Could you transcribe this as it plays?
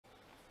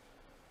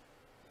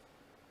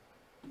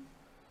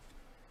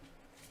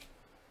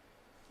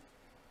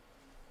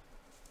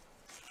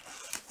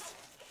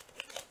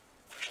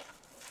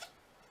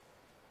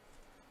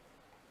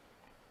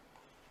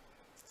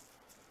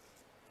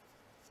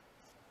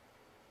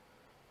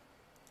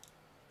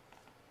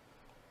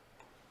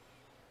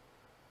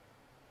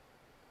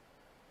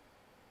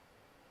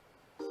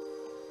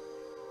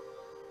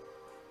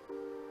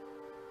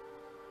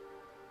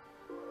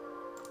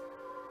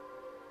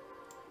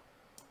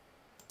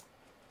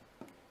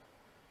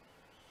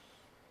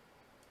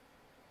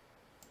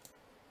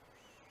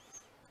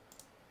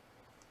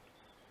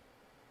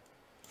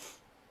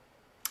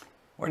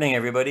Morning,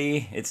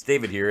 everybody. It's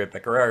David here at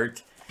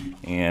BeckerArt,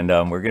 and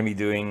we're going to be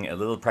doing a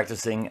little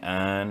practicing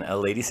on a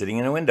lady sitting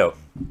in a window.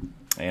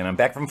 And I'm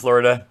back from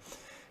Florida,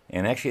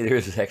 and actually,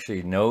 there's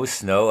actually no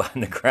snow on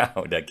the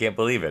ground. I can't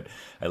believe it.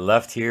 I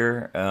left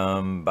here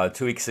about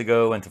 2 weeks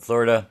ago, went to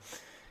Florida,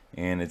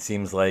 and it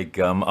seems like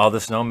all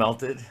the snow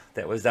melted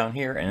that was down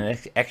here. And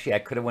actually, I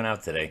could have went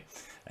out today.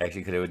 I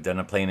actually could have done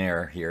a plein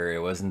air here.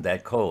 It wasn't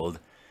that cold.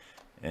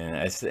 And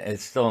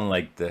it's still in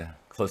like the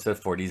close to the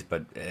 40s,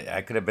 but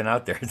I could have been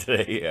out there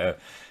today.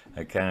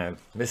 I kind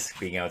of miss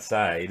being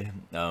outside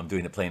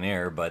doing the plein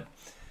air, but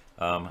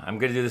I'm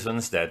going to do this one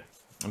instead.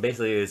 And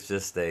basically, it's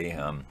just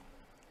a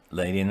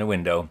lady in the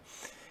window,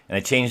 and I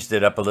changed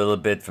it up a little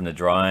bit from the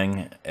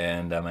drawing.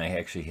 And I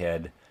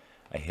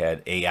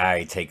had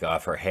AI take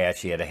off her hat.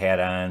 She had a hat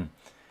on.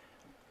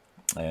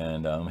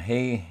 And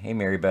hey,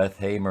 Mary Beth.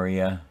 Hey,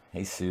 Maria.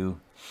 Hey, Sue.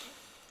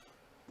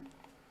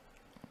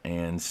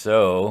 And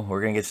so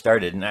we're going to get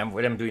started. And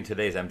what I'm doing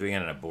today is I'm doing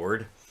it on a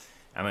board.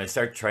 I'm going to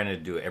start trying to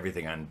do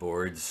everything on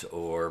boards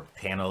or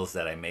panels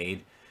that I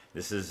made.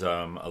 This is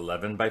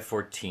 11 by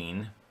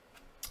 14.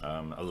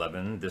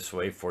 11 this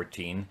way,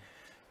 14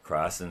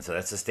 across. And so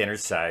that's the standard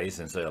size.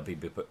 And so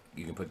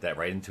you can put that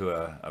right into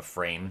a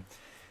frame.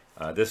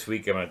 This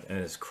week, and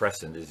it's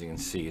crescent, as you can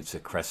see. It's a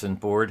crescent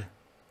board.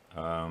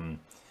 Holbein,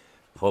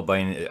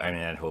 I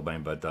mean, not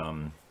Holbein, but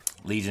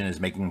Legion is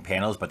making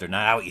panels, but they're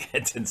not out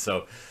yet. And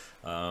so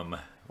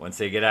once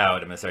they get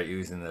out, I'm gonna start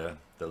using the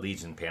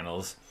Legion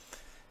panels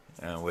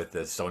with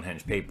the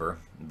Stonehenge paper,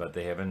 but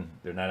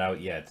they're not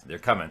out yet. They're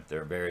coming.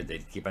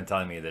 They keep on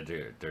telling me that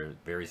they're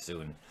very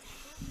soon,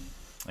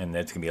 and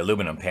that's gonna be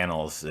aluminum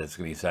panels. That's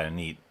gonna be kind of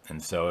neat.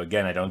 And so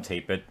again, I don't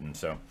tape it, and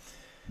so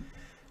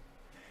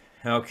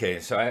okay.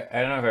 So I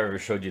don't know if I ever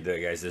showed you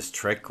guys this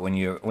trick when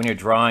you're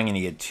drawing and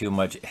you get too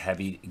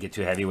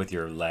heavy with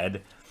your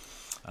lead.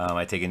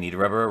 I take a kneaded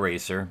rubber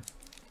eraser,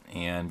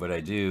 and what I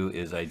do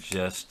is I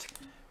just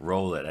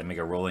roll it. I make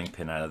a rolling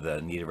pin out of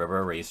the kneaded rubber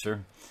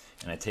eraser,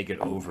 and I take it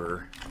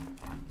over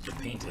the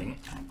painting.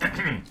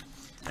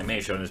 I may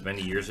have shown this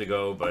many years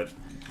ago, but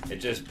it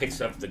just picks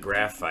up the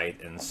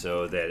graphite, and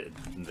so that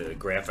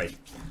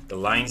the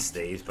line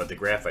stays, but the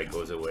graphite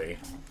goes away,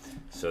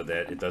 so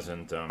that it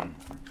doesn't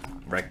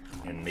wreck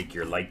and make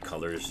your light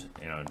colors,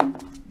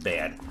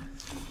 bad.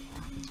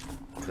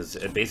 Because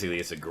basically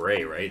it's a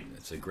gray, right?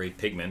 It's a gray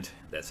pigment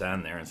that's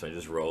on there, and so I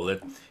just roll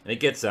it, and it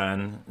gets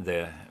on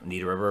the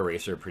kneaded rubber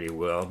eraser pretty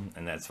well,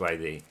 and that's why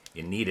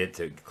you need it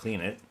to clean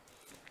it.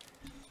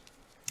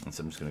 And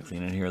so I'm just going to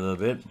clean it here a little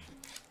bit.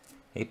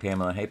 Hey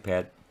Pamela, hey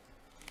Pat.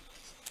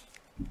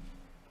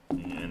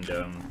 And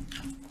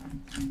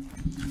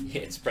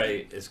yeah, it's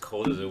probably as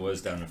cold as it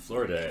was down in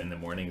Florida in the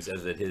mornings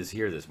as it is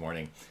here this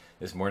morning.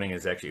 This morning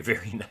is actually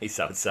very nice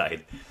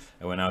outside.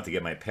 I went out to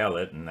get my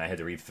palette, and I had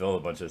to refill a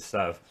bunch of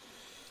stuff.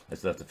 I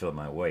still have to fill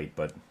my weight,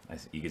 but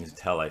you can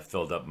tell I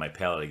filled up my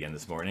palette again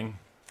this morning.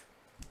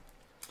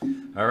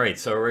 All right,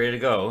 so we're ready to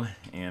go.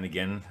 And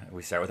again,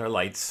 we start with our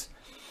lights.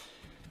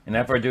 And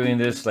after doing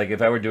this, like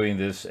if I were doing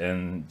this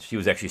and she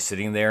was actually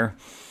sitting there,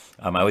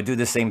 I would do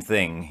the same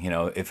thing.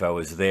 If I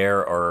was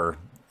there, or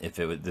if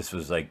this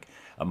was like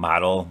a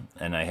model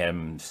and I had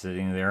him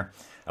sitting there,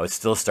 I would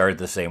still start it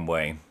the same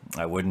way.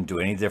 I wouldn't do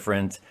any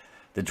different.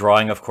 The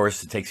drawing, of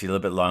course, it takes you a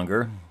little bit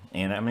longer.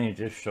 And I'm going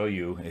to just show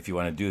you, if you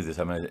want to do this,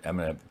 I'm going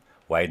to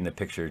widen the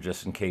picture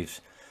just in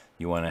case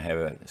you want to have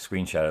a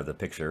screenshot of the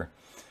picture.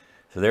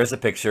 So there's the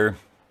picture,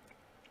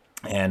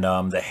 and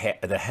the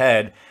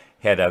head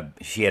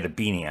she had a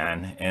beanie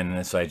on,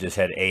 and so I just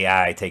had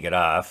AI take it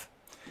off.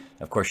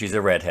 Of course, she's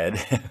a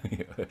redhead,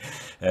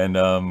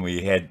 and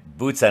we had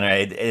boots on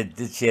her.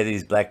 She had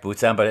these black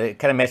boots on, but it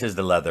kind of matches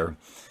the leather,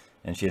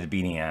 and she had a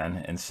beanie on.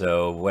 And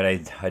so what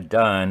I had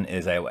done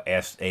is I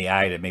asked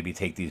AI to maybe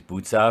take these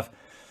boots off,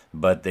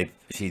 but they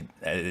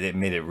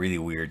made it really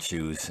weird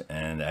shoes,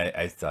 and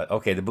I thought,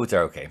 okay, the boots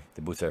are okay.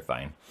 The boots are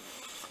fine.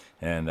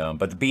 And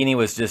but the beanie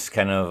was just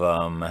kind of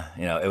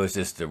it was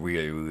just a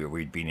really, really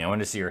weird beanie. I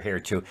wanted to see her hair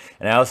too,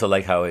 and I also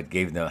like how it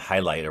gave the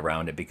highlight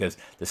around it, because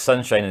the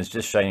sunshine is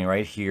just shining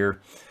right here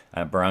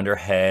around her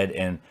head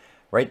and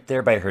right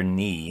there by her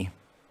knee.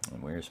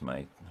 And where's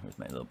my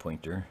little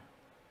pointer?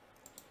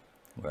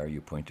 Where are you,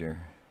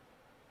 pointer?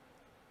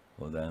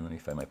 Hold on, let me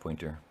find my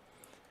pointer.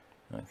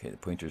 Okay, the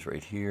pointer's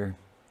right here.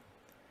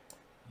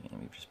 Let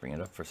me just bring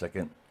it up for a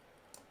second.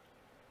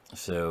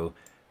 So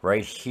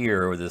right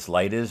here where this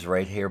light is,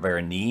 right here by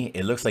her knee,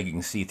 it looks like you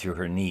can see through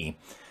her knee,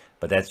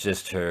 but that's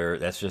just her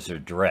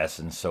dress.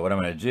 And so what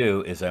I'm going to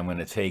do is I'm going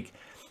to take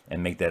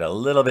and make that a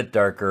little bit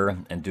darker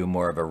and do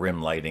more of a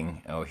rim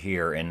lighting out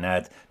here, and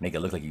not make it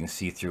look like you can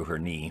see through her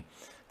knee,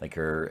 like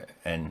her.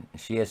 And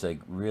she has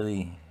like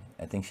really,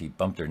 I think she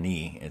bumped her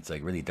knee. It's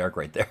like really dark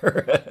right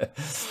there.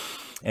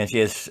 And she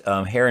has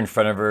hair in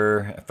front of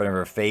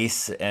her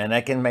face, and I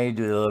can maybe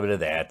do a little bit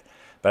of that.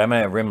 But I'm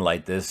gonna rim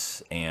light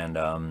this, and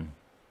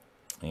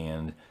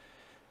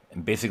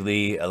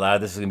basically a lot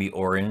of this is gonna be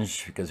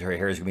orange because her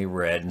hair is gonna be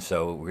red, and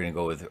so we're gonna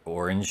go with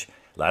orange.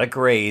 A lot of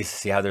grays.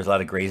 See how there's a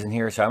lot of grays in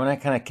here? So I'm gonna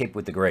kind of keep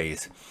with the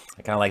grays.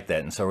 I kind of like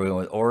that, and so we're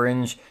going with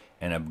orange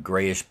and a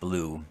grayish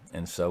blue.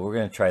 And so we're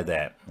going to try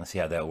that. Let's see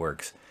how that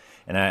works.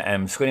 And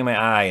I'm squinting my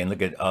eye and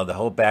look at the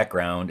whole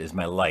background is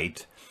my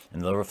light,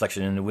 and the little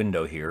reflection in the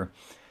window here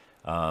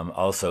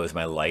also is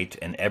my light,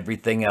 and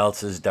everything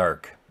else is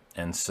dark.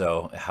 And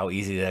so how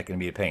easy is that going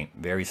to be to paint?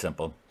 Very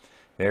simple.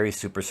 Very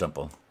super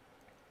simple.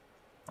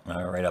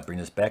 All right, I'll bring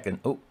this back, and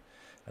oh,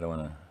 I don't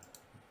want to.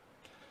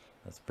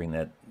 Let's bring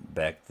that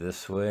back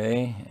this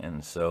way.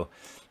 And so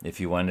if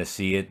you want to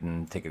see it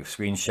and take a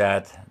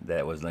screenshot,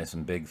 that was nice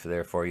and big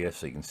there for you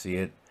so you can see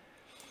it.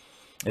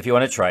 If you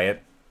want to try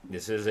it,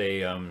 this is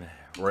a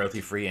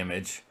royalty-free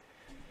image.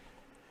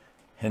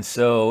 And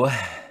so,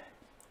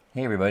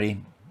 hey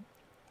everybody.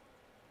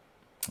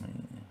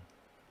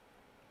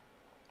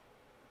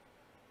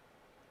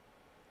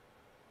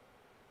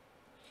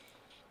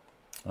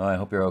 Oh, I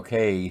hope you're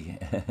okay,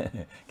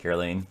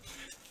 Caroline.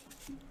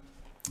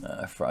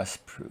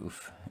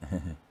 Frost-proof.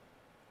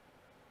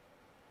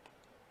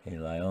 Hey,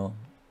 Lyle.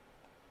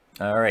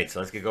 All right, so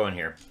let's get going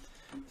here.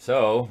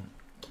 So,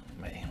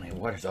 my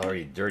water's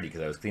already dirty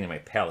because I was cleaning my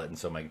palette, and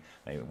so my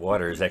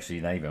water is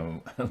actually not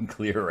even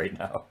clear right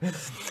now.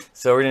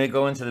 So we're going to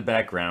go into the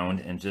background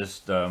and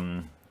just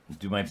do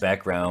my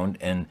background,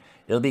 and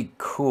it'll be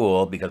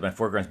cool because my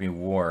foreground's going to be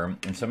warm,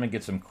 and so I'm going to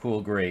get some cool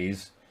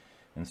grays.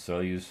 And so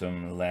I'll use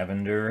some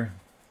lavender,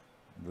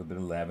 a little bit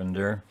of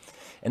lavender.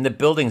 And the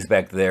buildings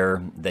back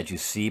there that you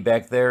see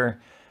back there,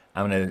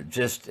 I'm going to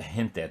just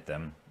hint at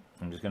them.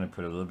 I'm just going to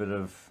put a little bit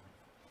of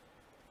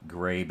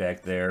gray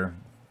back there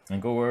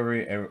and go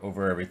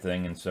over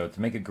everything. And so to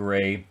make a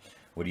gray,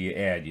 what do you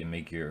add? You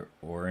make your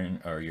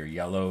orange or your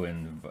yellow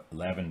and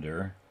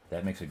lavender.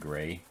 That makes a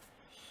gray.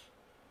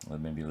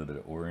 Maybe a little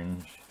bit of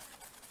orange.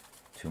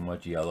 Too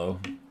much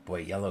yellow. Boy,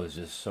 yellow is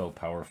just so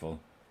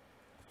powerful.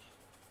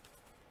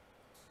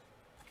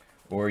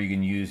 Or you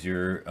can use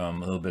your a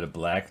little bit of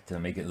black to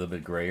make it a little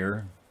bit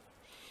grayer.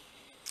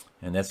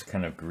 And that's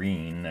kind of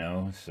green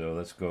now, so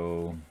let's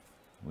go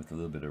with a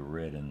little bit of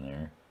red in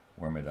there.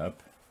 Warm it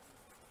up.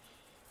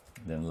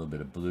 Then a little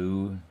bit of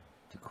blue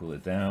to cool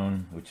it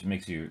down, which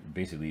makes you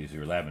basically use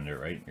your lavender,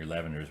 right? Your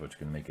lavender is what's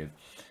going to make it.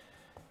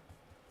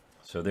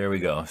 So there we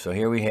go. So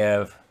here we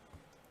have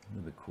a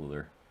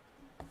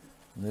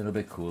little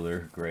bit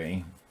cooler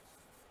gray.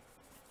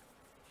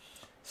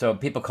 So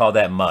people call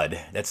that mud.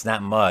 That's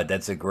not mud,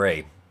 that's a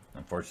gray,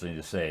 unfortunately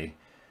to say.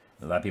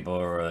 A lot of people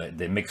are,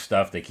 they mix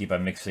stuff, they keep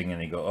on mixing,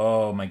 and they go,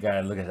 oh my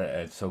God, look at that,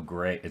 it's so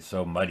gray, it's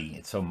so muddy,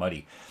 it's so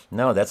muddy.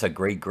 No, that's a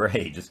great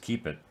gray, just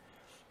keep it.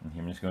 And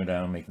here I'm just going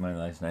down, make my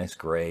nice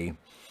gray. And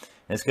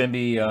it's going to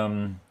be, I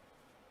don't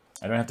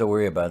have to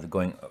worry about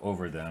going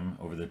over them,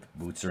 over the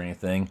boots or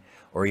anything,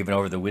 or even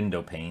over the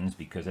window panes,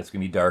 because that's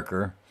going to be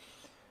darker.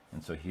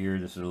 And so here,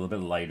 this is a little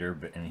bit lighter,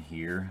 but in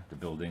here, the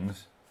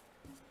buildings.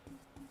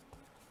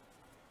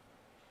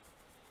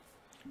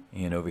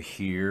 And over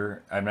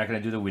here, I'm not going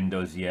to do the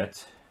windows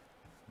yet.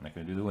 I'm not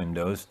going to do the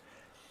windows.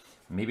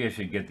 Maybe I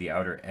should get the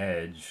outer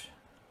edge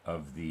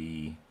of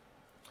the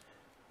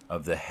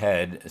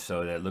head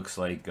so that it looks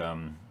like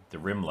the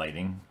rim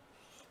lighting.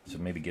 So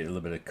maybe get a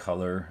little bit of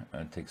color,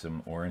 take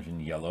some orange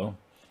and yellow,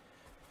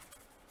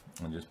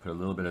 and just put a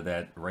little bit of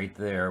that right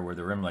there where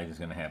the rim light is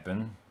going to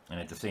happen. And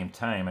at the same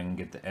time, I can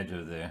get the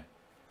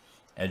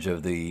edge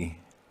of these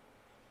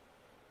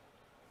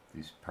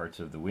parts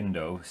of the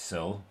window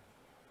sill.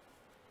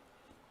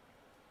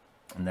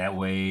 And that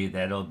way,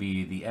 that'll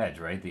be the edge,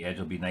 right? The edge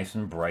will be nice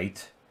and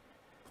bright.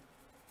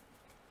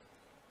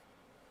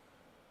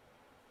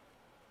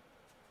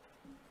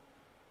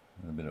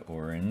 A little bit of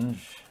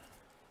orange.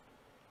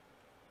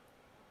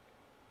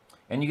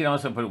 And you can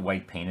also put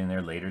white paint in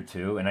there later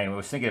too. And I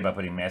was thinking about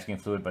putting masking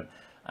fluid, but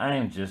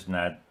I'm just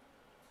not,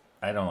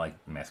 I don't like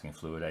masking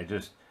fluid. I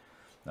just,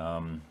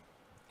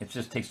 it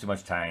just takes too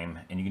much time.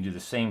 And you can do the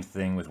same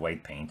thing with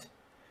white paint.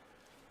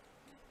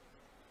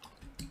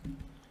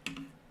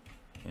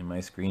 And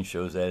my screen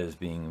shows that as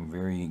being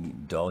very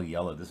dull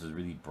yellow. This is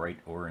really bright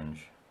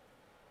orange.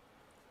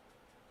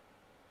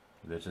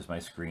 That's just my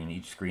screen.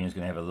 Each screen is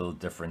going to have a little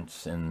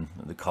difference in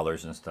the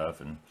colors and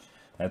stuff, and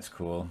that's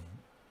cool.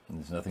 And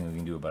there's nothing we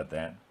can do about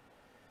that.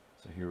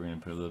 So here we're going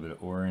to put a little bit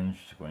of orange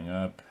going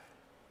up.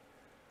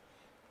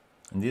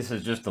 And this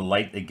is just the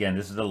light, again,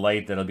 this is the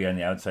light that'll be on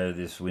the outside of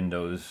these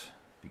windows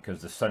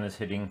because the sun is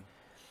hitting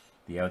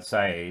the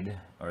outside,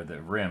 or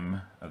the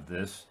rim of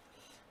this.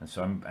 And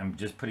so I'm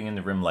just putting in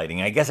the rim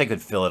lighting. I guess I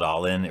could fill it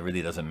all in. It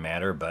really doesn't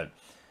matter, but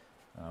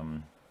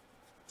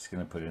just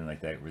going to put it in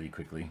like that really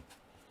quickly.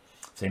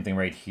 Same thing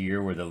right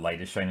here where the light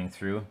is shining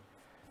through.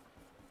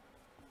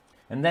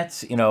 And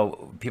that's, you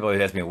know, people always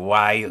ask me,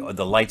 why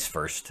the lights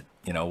first?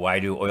 You know, why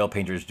do oil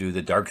painters do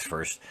the darks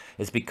first?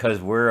 It's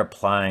because we're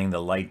applying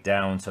the light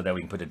down so that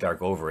we can put the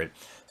dark over it.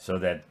 So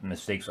that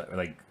mistakes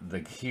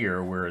like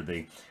here where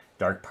the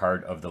dark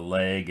part of the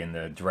leg and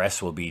the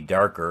dress will be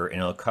darker, and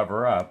it'll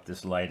cover up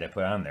this light I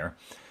put on there.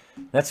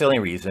 That's the only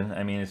reason.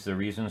 I mean, it's the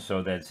reason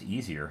so that it's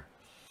easier.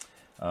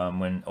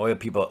 When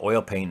people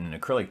oil paint and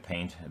acrylic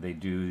paint, they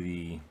do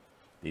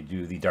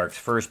the darks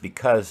first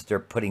because they're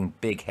putting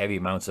big heavy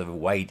amounts of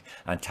white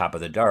on top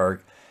of the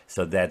dark,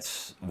 So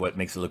that's what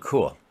makes it look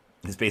cool.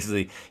 It's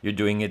basically, you're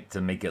doing it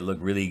to make it look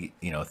really,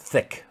 you know,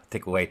 thick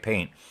white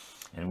paint.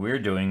 And we're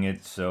doing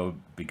it so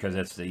because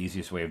that's the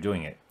easiest way of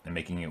doing it and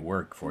making it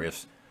work for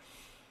us.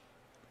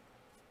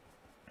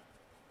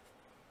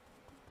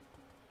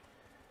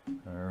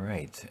 All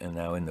right, and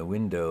now in the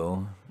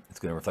window, it's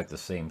going to reflect the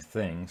same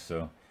thing.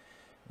 So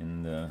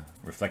in the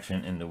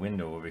reflection in the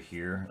window over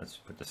here, let's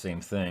put the same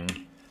thing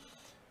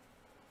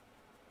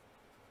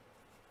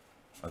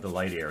of the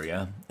light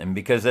area. And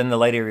because then the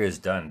light area is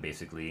done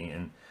basically,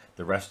 and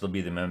the rest will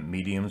be the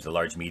mediums, the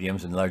large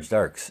mediums, and large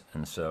darks.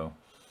 And so,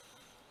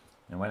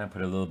 and why not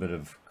put a little bit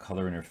of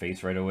color in her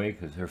face right away?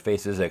 Because her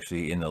face is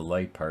actually in the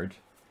light part.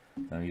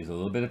 I'll use a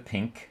little bit of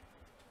pink.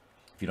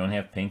 If you don't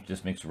have pink,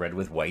 just mix red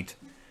with white.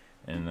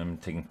 And I'm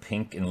taking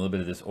pink and a little bit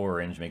of this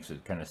orange, makes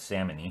it kind of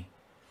salmony.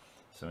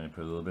 So I'm going to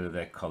put a little bit of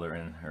that color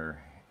in her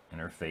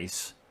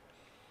face.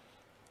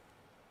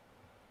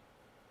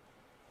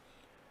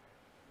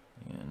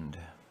 And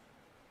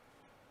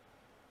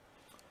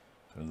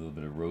put a little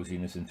bit of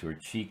rosiness into her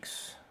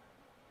cheeks.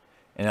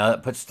 And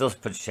I'll still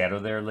put shadow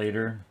there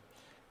later.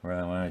 Well,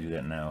 I want to do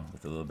that now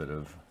with a little bit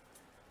of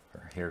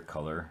her hair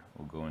color.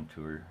 We'll go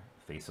into her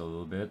face a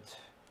little bit.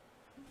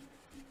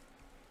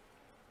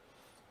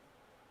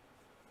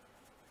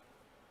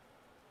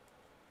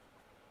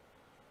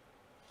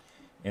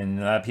 And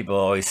a lot of people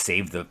always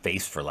save the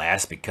face for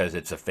last because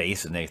it's a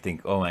face and they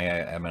think, oh my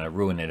God, I'm going to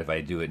ruin it if I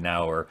do it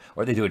now. Or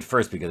they do it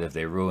first because if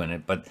they ruin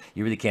it. But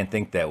you really can't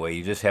think that way.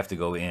 You just have to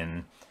go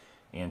in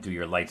and do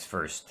your lights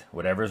first.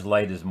 Whatever's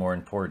light is more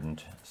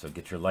important. So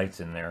get your lights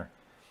in there.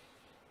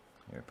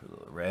 Here, put a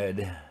little red.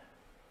 A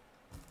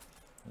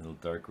little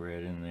dark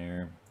red in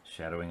there.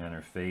 Shadowing on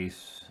her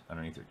face,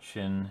 underneath her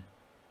chin.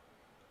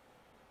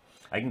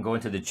 I can go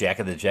into the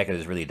jacket. The jacket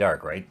is really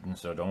dark, right? And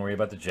so don't worry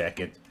about the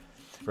jacket.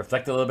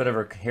 Reflect a little bit of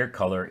her hair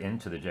color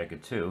into the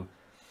jacket too,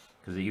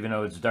 because even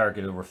though it's dark,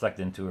 it'll reflect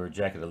into her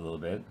jacket a little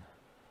bit.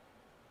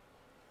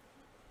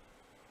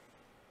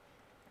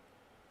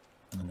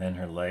 And then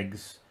her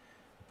legs,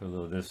 put a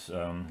little of this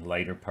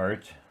lighter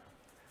part.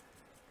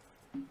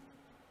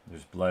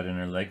 There's blood in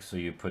her legs, so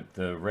you put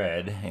the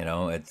red, you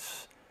know,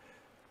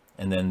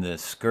 and then the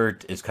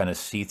skirt is kind of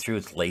see-through,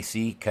 it's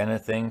lacy kind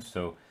of thing,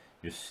 so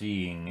you're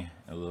seeing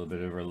a little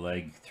bit of her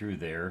leg through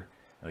there,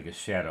 like a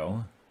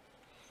shadow.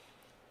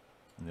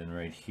 And then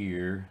right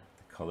here,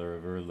 the color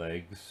of her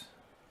legs.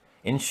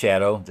 In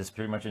shadow, that's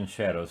pretty much in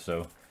shadow,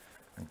 so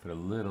I put a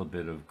little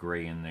bit of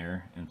gray in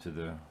there into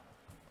the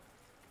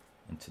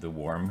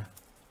warm.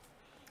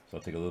 So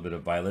I'll take a little bit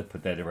of violet,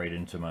 put that right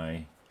into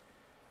my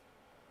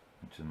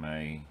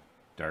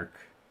dark,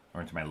 or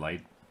into my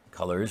light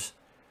colors.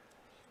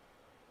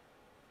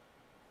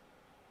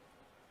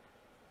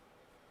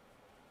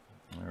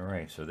 All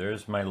right, so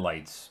there's my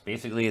lights.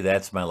 Basically,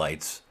 that's my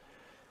lights.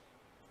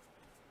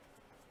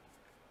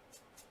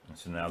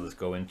 So now let's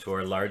go into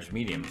our large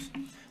mediums.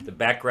 The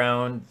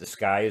background, the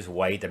sky is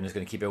white. I'm just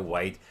going to keep it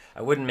white.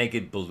 I wouldn't make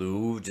it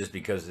blue just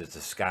because it's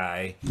a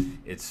sky.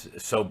 It's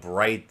so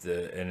bright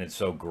and it's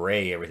so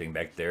gray, everything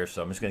back there.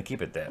 So I'm just going to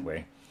keep it that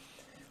way.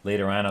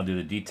 Later on, I'll do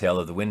the detail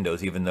of the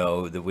windows, even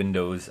though the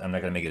windows, I'm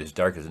not going to make it as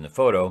dark as in the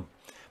photo.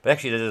 But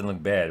actually, that doesn't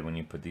look bad when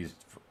you put these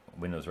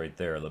windows right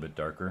there a little bit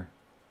darker.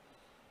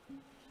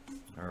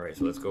 All right,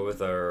 so let's go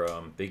with our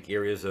big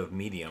areas of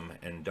medium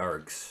and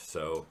darks.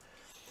 So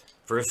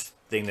first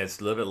thing that's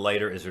a little bit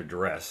lighter is her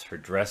dress. Her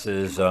dress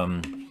is,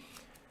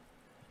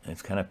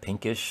 it's kind of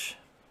pinkish,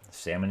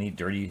 salmony,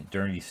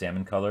 dirty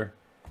salmon color.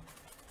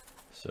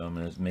 So I'm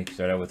going to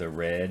start out with a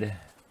red,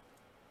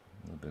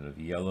 a little bit of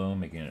yellow,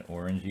 making it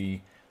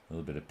orangey, a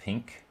little bit of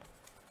pink.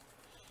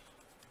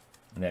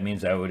 And that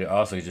means I would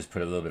also just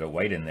put a little bit of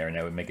white in there, and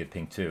that would make it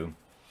pink too.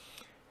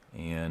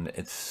 And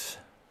it's,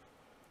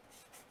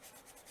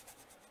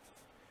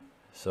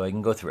 so I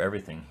can go through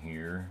everything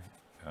here,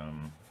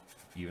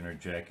 even her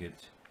jacket.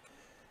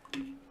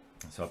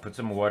 So I'll put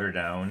some water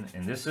down,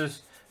 and this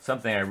is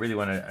something I really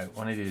want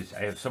to do.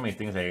 I have so many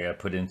things I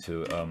put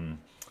into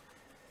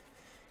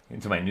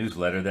my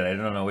newsletter that I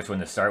don't know which one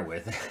to start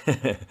with.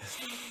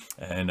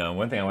 And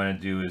one thing I want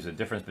to do is a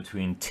difference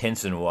between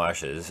tints and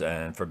washes.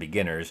 And for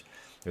beginners,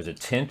 there's a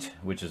tint,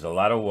 which is a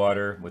lot of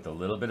water with a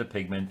little bit of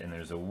pigment, and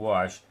there's a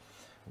wash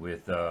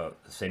with the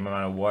same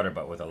amount of water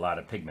but with a lot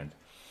of pigment.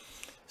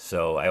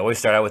 So I always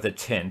start out with a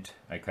tint.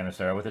 I kind of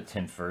start out with a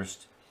tint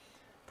first,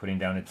 putting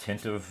down a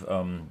tint of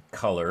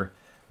color,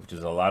 which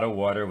is a lot of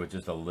water with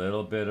just a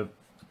little bit of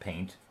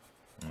paint,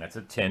 and that's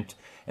a tint.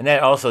 And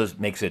that also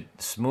makes it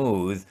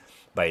smooth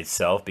by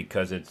itself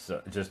because it's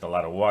just a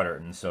lot of water,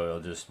 and so it'll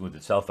just smooth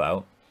itself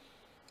out.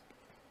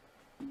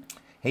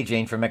 Hey,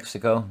 Jane from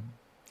Mexico.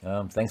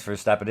 Thanks for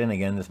stopping in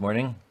again this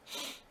morning.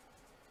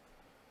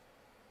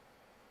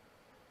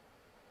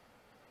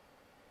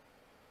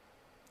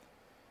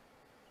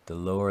 The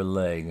lower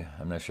leg.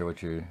 I'm not sure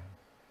what you're...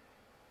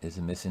 Is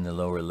it missing the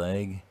lower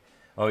leg?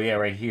 Oh yeah,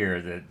 right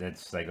here.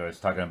 That's like I was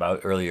talking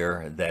about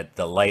earlier, that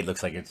the light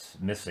looks like it's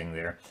missing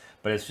there.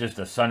 But it's just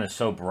the sun is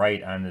so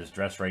bright on this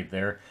dress right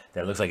there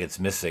that it looks like it's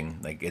missing.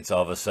 Like it's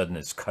all of a sudden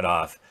it's cut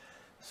off.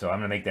 So I'm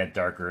going to make that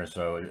darker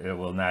so it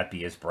will not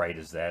be as bright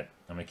as that.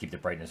 I'm going to keep the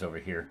brightness over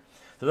here.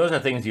 So those are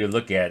things you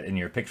look at in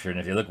your picture, and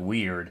if they look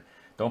weird,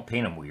 don't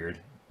paint them weird.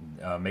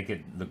 Make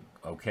it look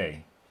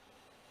okay.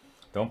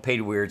 Don't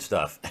paint weird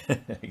stuff,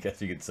 I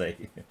guess you could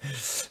say.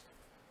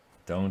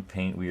 Don't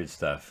paint weird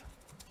stuff.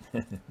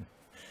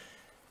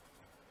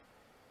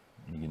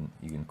 You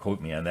can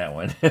quote me on that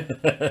one,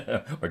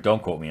 or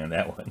don't quote me on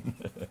that one.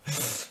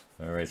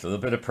 All right, so a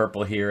little bit of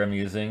purple here I'm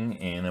using,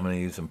 and I'm going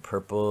to use some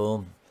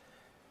purple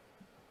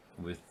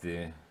with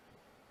the,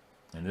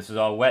 and this is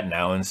all wet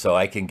now, and so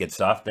I can get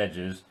soft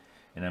edges,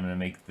 and I'm going to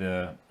make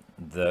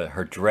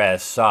her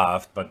dress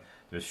soft, but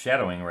there's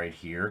shadowing right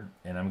here,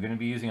 and I'm going to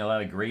be using a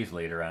lot of grays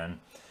later on,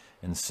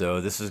 and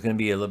so this is going to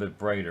be a little bit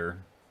brighter.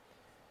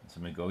 So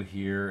I'm going to go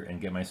here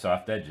and get my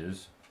soft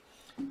edges.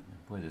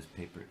 Boy, this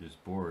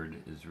board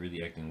is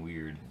really acting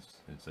weird.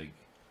 It's like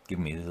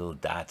giving me these little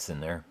dots in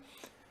there.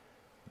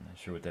 I'm not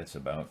sure what that's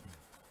about.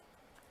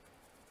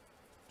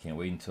 Can't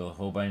wait until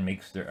Holbein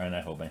makes their,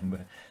 not Holbein,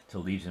 but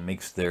until Legion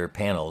makes their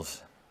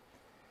panels.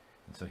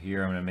 And so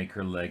here I'm going to make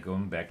her leg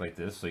going back like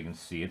this so you can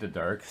see it, the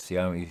dark. See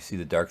how you see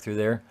the dark through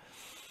there?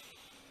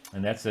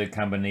 And that's a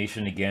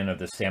combination again of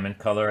the salmon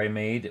color I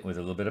made with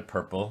a little bit of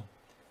purple.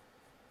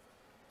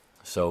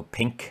 So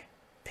pink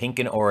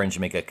and orange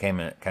make a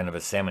kind of a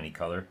salmon-y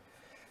color.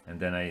 And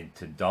then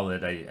to dull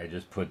it, I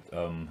just put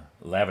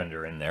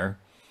lavender in there.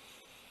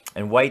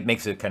 And white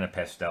makes it kind of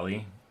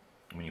pastel-y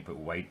when you put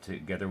white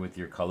together with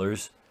your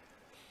colors.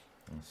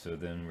 And so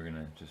then we're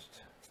gonna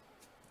just,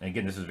 and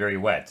again, this is very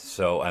wet,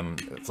 so I'm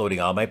floating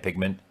all my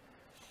pigment.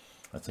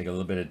 Let's take a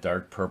little bit of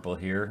dark purple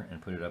here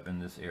and put it up in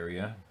this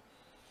area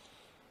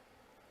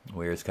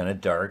where it's kind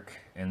of dark.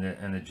 And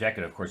the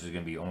jacket, of course, is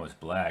gonna be almost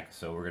black,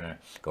 so we're gonna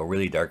go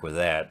really dark with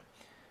that.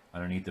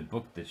 Underneath the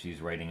book that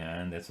she's writing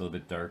on, that's a little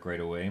bit dark right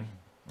away.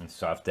 And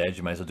soft edge,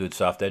 you might as well do it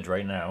soft edge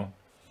right now.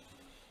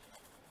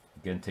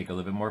 Again, take a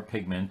little bit more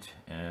pigment,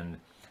 and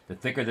the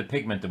thicker the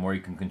pigment, the more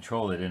you can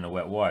control it in a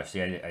wet wash.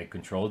 See, I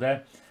control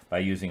that by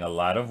using a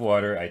lot of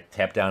water. I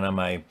tap down on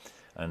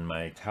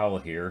my towel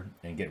here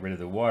and get rid of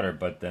the water,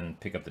 but then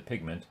pick up the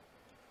pigment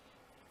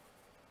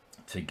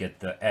to get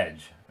the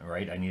edge,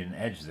 right? I need an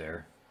edge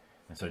there.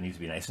 And so it needs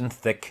to be nice and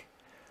thick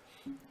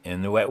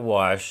in the wet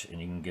wash,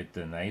 and you can get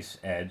the nice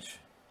edge.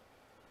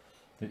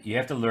 You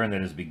have to learn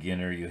that as a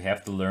beginner. You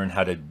have to learn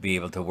how to be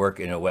able to work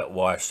in a wet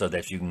wash so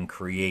that you can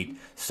create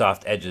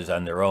soft edges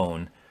on their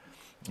own,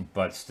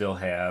 but still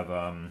have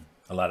a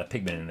lot of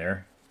pigment in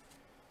there.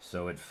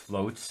 So it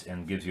floats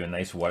and gives you a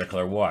nice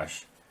watercolor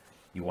wash.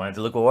 You want it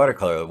to look a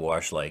watercolor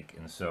wash like,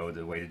 and so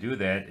the way to do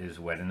that is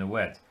wet in the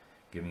wet,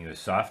 giving you a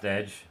soft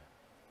edge,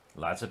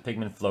 lots of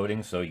pigment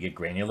floating, so you get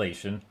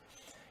granulation.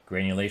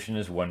 Granulation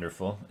is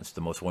wonderful. It's the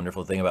most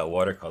wonderful thing about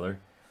watercolor,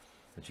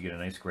 that you get a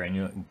nice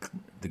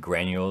the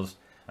granules.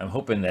 I'm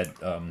hoping that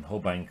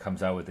Holbein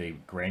comes out with a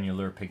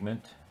granular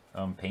pigment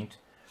paint,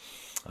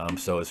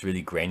 so it's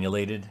really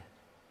granulated.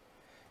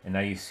 And now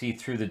you see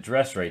through the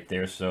dress right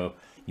there, so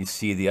you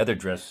see the other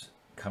dress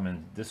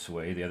coming this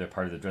way, the other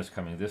part of the dress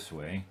coming this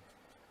way.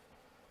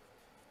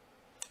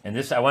 And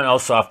this, I want all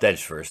soft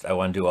edge first. I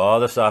want to do all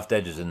the soft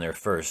edges in there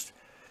first.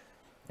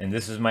 And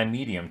this is my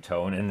medium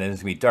tone, and then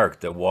it's going to be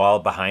dark. The wall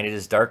behind it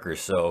is darker,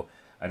 so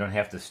I don't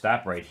have to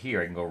stop right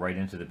here. I can go right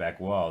into the back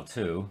wall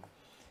too.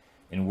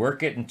 And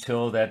work it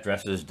until that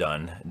dress is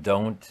done.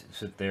 Don't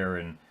sit there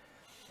and,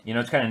 you know,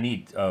 it's kind of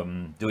neat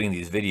doing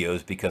these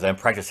videos because I'm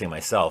practicing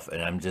myself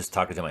and I'm just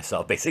talking to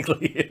myself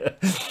basically.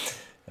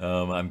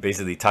 I'm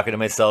basically talking to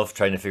myself,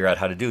 trying to figure out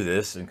how to do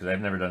this, and because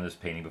I've never done this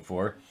painting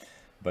before.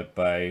 But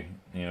by,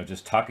 you know,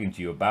 just talking to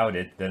you about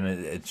it, then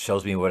it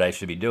shows me what I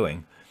should be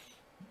doing.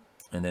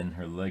 And then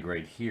her leg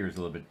right here is a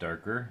little bit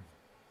darker.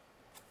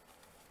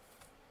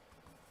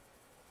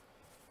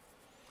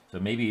 So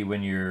maybe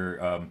when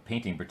you're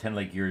painting, pretend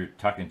like you're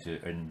talking to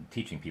and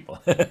teaching people,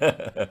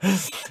 and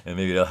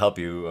maybe it'll help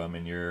you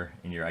in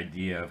your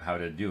idea of how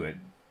to do it.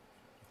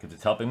 Because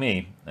it's helping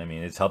me. I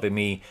mean, it's helping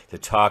me to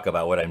talk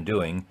about what I'm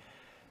doing,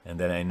 and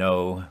then I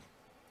know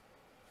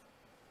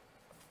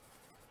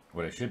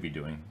what I should be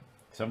doing.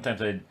 Sometimes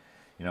I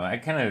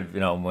kind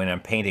of, when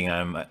I'm painting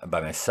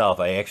by myself,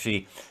 I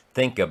actually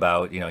think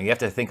about, you have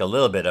to think a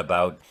little bit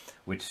about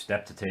which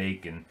step to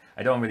take, and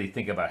I don't really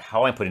think about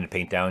how I'm putting the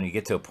paint down. You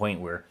get to a point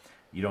where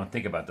you don't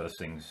think about those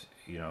things.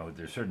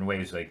 There's certain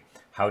ways, like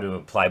how to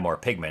apply more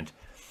pigment.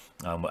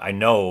 I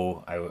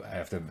know I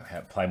have to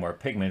apply more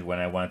pigment when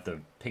I want the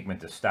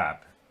pigment to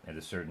stop at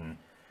a certain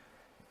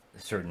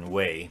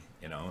way,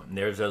 And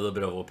there's a little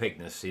bit of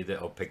opaqueness. See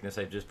the opaqueness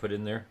I just put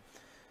in there?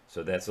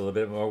 So that's a little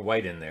bit more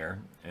white in there,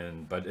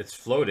 but it's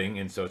floating,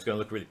 and so it's going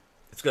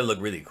to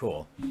look really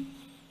cool.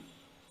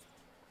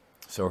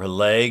 So her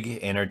leg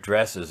and her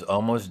dress is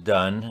almost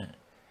done,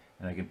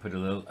 and I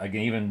can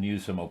even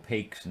use some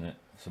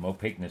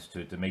opaqueness to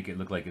it to make it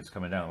look like it's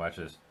coming down. Watch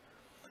this.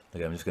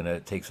 Look, I'm just going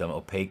to take some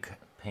opaque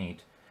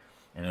paint,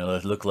 and it'll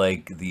look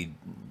like the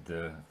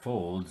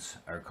folds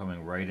are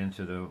coming right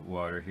into the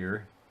water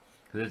here,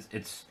 because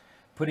it's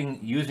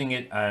using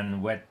it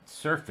on wet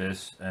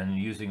surface and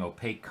using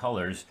opaque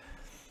colors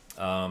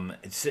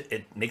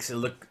It makes it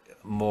look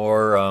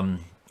more,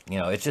 you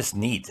know, it's just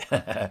neat.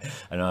 I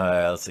don't know how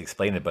else to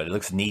explain it, but it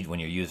looks neat when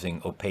you're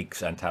using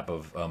opaques on top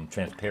of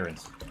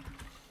transparents.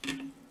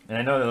 And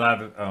I know that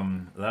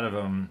a lot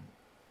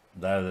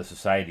of the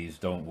societies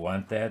don't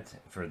want that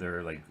for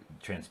their like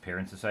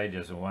transparent society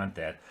doesn't want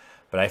that,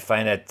 but I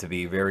find that to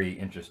be very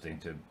interesting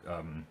to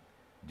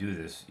do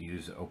this,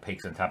 use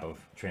opaques on top of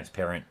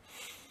transparent.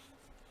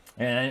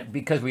 And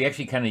because we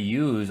actually kind of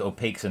use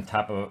opaques on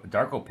top of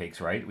dark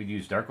opaques, right? We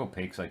use dark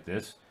opaques like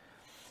this.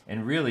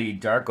 And really,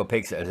 dark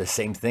opaques are the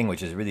same thing,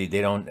 which is really,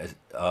 they don't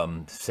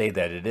say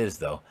that it is,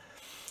 though.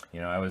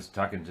 You know, I was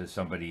talking to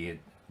somebody at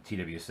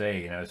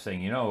TWSA, and I was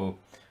saying, you know,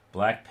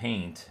 black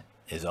paint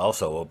is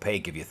also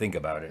opaque if you think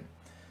about it,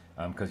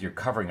 because you're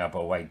covering up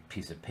a white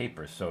piece of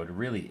paper. So it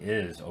really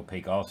is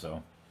opaque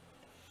also.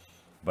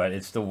 But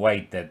it's the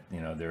white that, you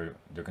know,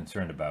 they're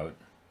concerned about.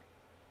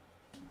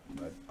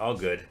 But all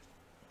good.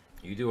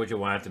 You do what you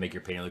want to make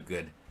your paint look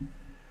good.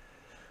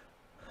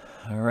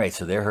 All right,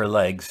 so there are her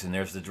legs, and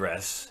there's the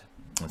dress.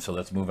 And so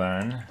let's move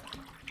on.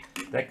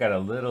 That got a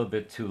little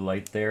bit too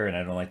light there, and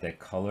I don't like that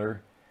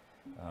color.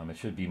 It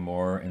should be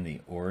more in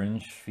the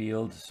orange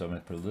field, so I'm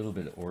going to put a little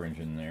bit of orange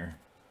in there.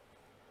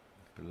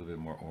 Put a little bit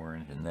more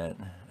orange in that.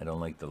 I don't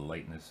like the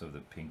lightness of the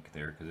pink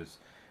there, because it's,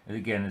 and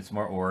again, it's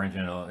more orange,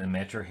 and it'll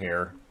match her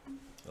hair.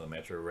 It'll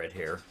match her red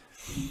hair.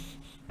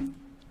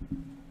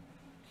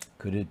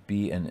 Could it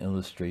be an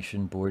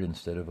illustration board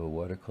instead of a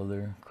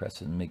watercolor?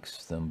 Crescent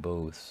makes them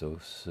both so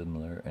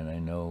similar, and I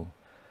know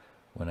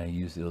when I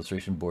use the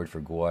illustration board for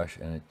gouache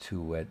and it's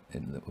too wet,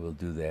 it will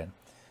do that.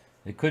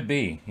 It could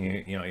be.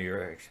 You know,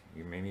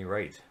 you made me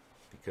right,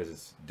 because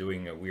it's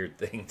doing a weird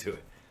thing to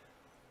it.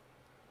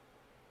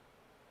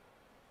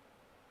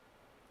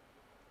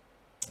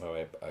 Oh,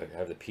 I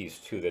have the piece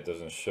too that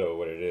doesn't show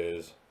what it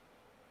is.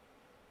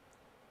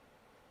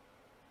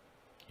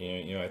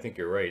 You know, I think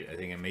you're right. I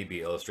think it may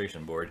be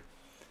illustration board.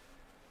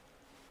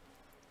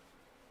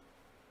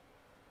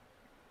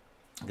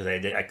 Because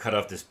I cut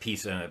off this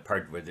piece and a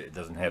part where it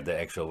doesn't have the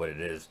actual what it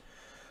is.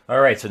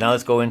 All right, so now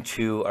let's go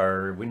into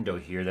our window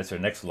here. That's our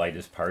next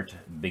lightest part,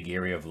 big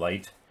area of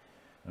light.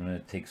 I'm going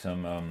to take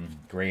some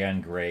gray on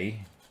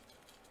gray.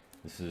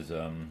 This is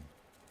a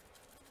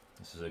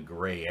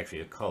gray,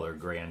 actually a color,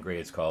 gray on gray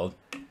it's called.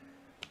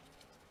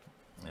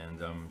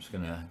 And I'm just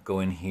going to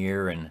go in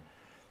here, and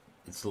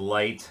it's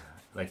light,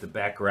 like the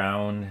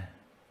background.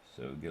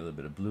 So get a little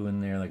bit of blue in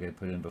there like I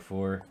put in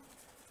before.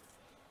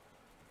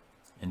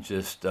 And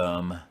just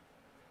kind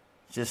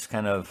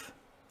of,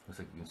 looks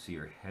like you can see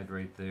her head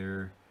right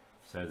there,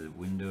 side of the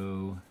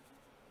window.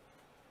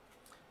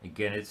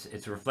 Again,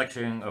 it's a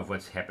reflection of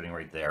what's happening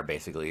right there,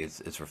 basically.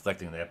 It's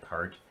reflecting that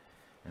part.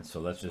 And so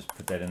let's just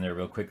put that in there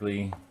real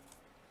quickly.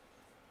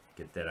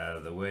 Get that out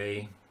of the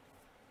way.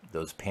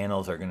 Those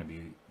panels are going to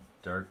be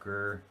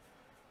darker,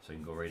 so you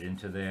can go right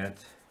into that.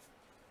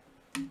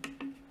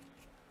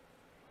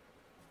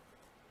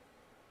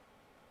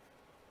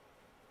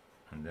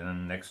 And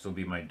then next will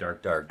be my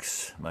dark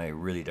darks, my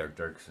really dark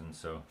darks. And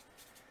so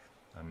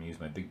I'm going to use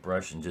my big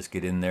brush and just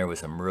get in there with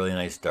some really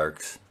nice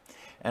darks.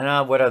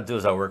 And what I'll do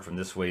is I'll work from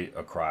this way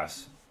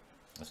across.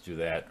 Let's do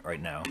that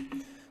right now.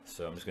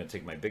 So I'm just going to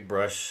take my big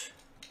brush,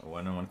 a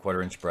 1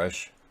 1/4 inch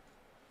brush.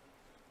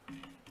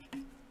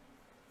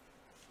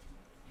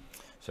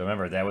 So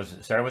remember, that was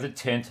started with a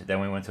tint, then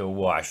we went to a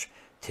wash.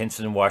 Tints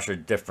and wash are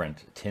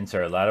different. Tints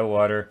are a lot of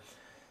water.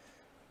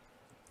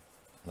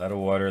 A lot of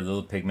water,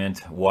 little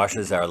pigment.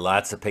 Washes are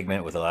lots of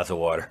pigment with lots of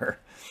water.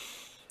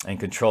 And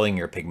controlling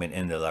your pigment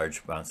in the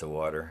large amounts of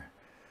water.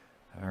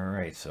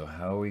 Alright, so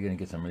how are we going to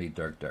get some really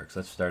dark darks?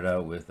 Let's start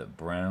out with a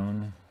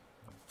brown.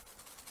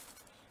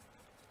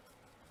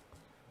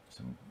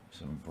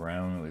 Some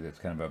brown, that's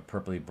kind of a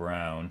purpley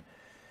brown.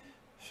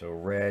 So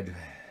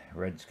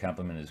red's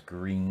complement is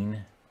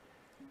green.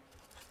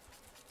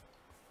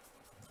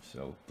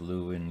 So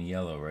blue and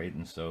yellow, right?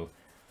 And so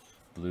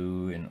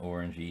blue and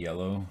orangey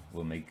yellow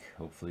will make,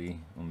 hopefully,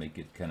 will make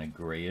it kind of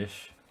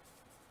grayish.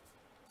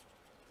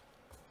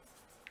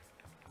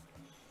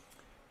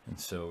 And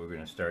so we're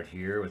going to start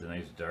here with a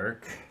nice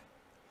dark.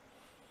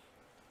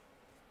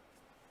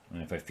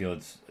 And if I feel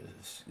it's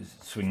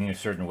swinging a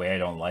certain way I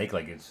don't like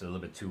it's a little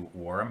bit too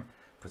warm,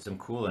 put some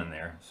cool in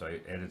there. So I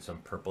added some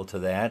purple to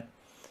that.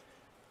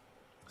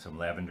 Some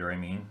lavender, I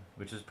mean,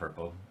 which is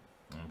purple.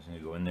 I'm just going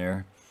to go in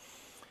there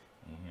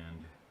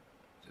and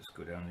just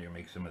go down there and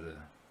make some of the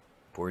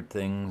board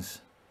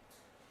things.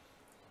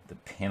 The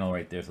panel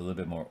right there is a little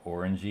bit more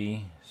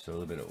orangey, so a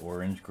little bit of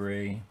orange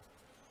gray.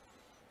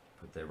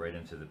 Put that right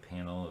into the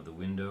panel of the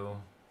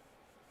window.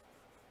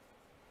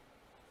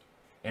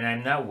 And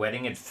I'm not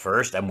wetting it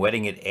first, I'm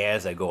wetting it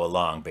as I go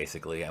along,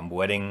 basically. I'm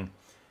wetting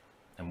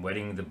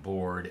the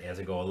board as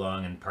I go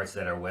along, and parts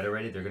that are wet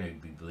already, they're going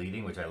to be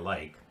bleeding, which I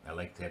like. I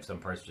like to have some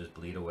parts just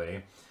bleed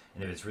away.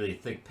 And if it's really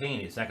thick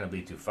paint, it's not going to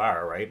bleed too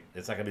far, right?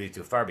 It's not going to bleed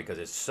too far because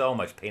there's so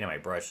much paint on my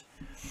brush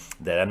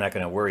that I'm not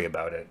going to worry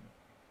about it.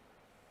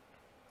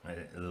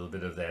 A little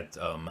bit of that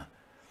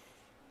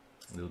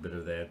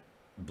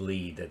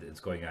bleed that is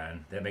going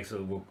on. That makes it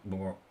look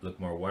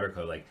more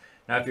watercolor-like.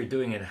 Now, if you're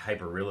doing it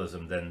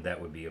hyper-realism, then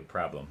that would be a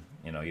problem.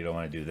 You know, you don't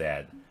want to do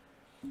that.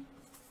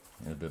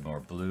 A little bit more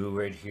blue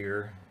right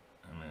here.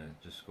 I'm going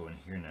to just go in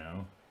here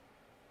now.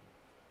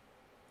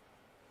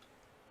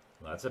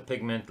 Lots of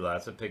pigment,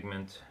 lots of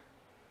pigment.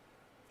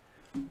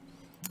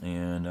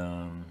 And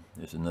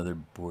there's another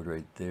board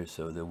right there.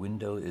 So the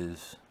window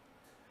is,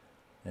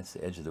 that's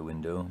the edge of the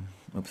window.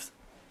 Oops.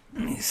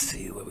 Let me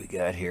see what we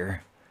got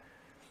here.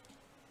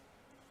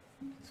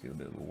 Let's get a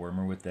bit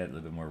warmer with that, a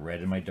little bit more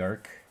red in my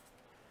dark.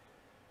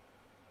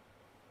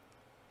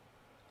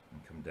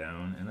 And come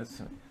down, and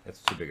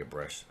that's too big a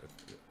brush.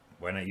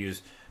 Why not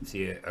use,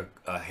 see, a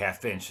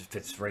 ½ inch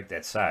fits right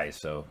that size.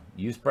 So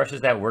use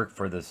brushes that work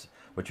for this,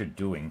 what you're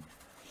doing.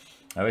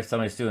 I always tell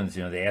my students,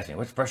 you know, they ask me,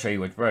 which brush are you,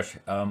 which brush?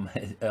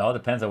 It all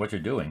depends on what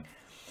you're doing.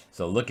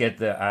 So look at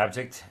the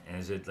object, and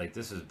is it like,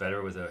 this is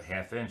better with a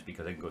 ½ inch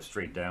because I can go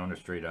straight down or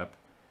straight up.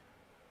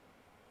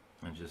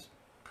 And just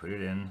put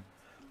it in.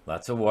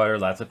 Lots of water,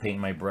 lots of paint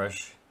in my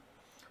brush.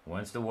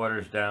 Once the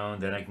water's down,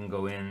 then I can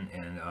go in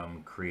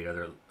and create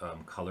other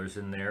colors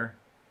in there.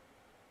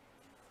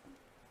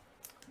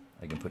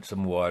 I can put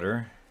some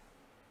water.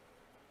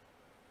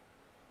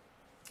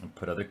 And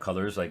put other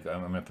colors, like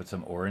I'm going to put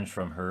some orange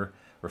from her,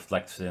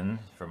 reflects in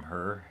from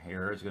her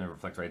here. It's going to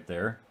reflect right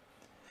there.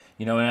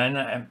 You know,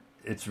 and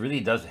it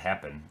really does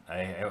happen.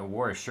 I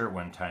wore a shirt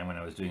one time when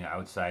I was doing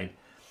outside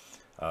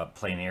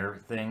plein air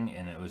thing,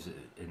 and it was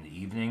in the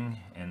evening,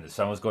 and the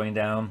sun was going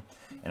down,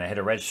 and I had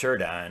a red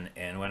shirt on,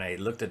 and when I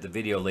looked at the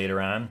video later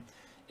on,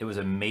 it was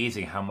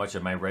amazing how much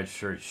of my red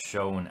shirt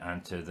shone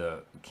onto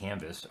the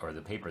canvas, or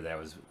the paper that I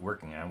was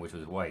working on, which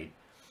was white.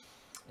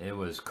 It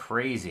was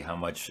crazy how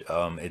much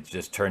it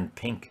just turned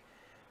pink.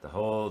 The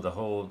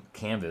whole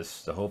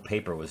canvas, the whole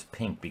paper was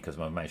pink because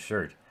of my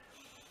shirt.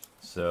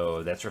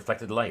 So that's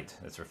reflected light.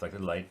 That's reflected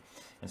light.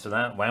 And so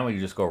now, why don't we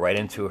just go right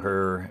into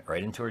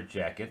her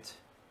jacket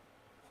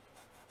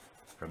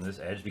from this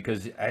edge,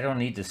 because I don't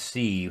need to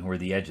see where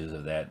the edges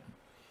of that.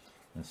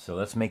 And so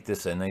let's make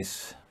this a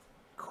nice,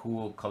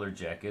 cool color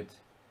jacket.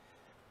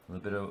 A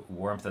little bit of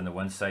warmth on the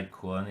one side,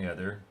 cool on the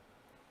other.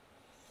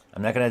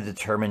 I'm not going to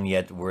determine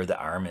yet where the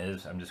arm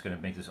is. I'm just going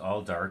to make this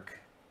all dark.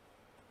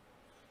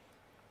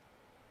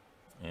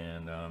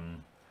 And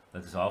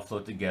let this all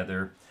float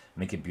together.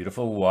 Make a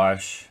beautiful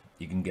wash.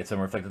 You can get some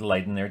reflected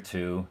light in there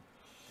too.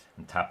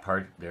 And top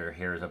part, their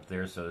hair is up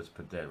there, so let's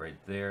put that right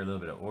there. A little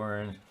bit of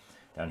orange.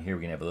 Down here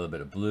we're going to have a little bit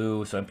of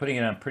blue. So I'm putting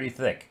it on pretty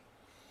thick.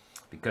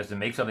 Because to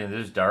make something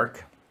this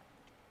dark,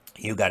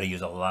 you got to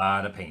use a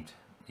lot of paint.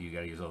 You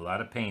got to use a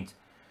lot of paint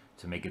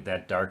to make it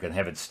that dark and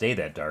have it stay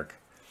that dark.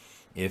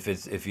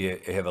 If you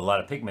have a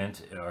lot of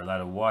pigment or a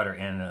lot of water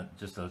and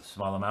just a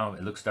small amount,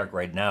 it looks dark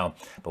right now.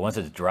 But once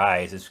it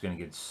dries, it's going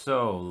to get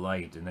so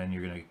light, and then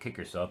you're going to kick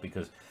yourself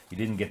because you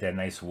didn't get that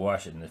nice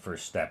wash in the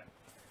first step.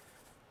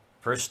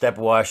 First step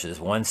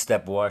washes,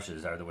 one-step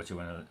washes are what you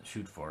want to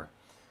shoot for.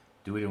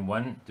 Do it in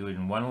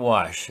one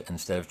wash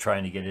instead of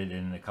trying to get it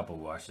in a couple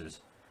washes.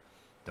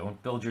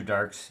 Don't build your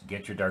darks.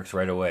 Get your darks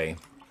right away.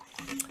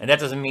 And that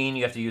doesn't mean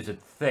you have to use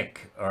it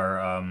thick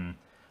or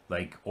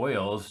like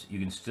oils. You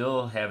can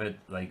still have it,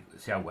 like,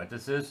 see how wet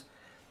this is?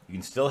 You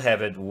can still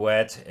have it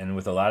wet and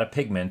with a lot of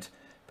pigment,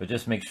 but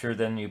just make sure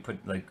then you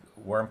put like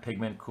warm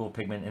pigment, cool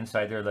pigment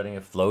inside there, letting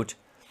it float,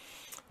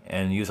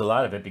 and use a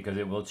lot of it because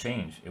it will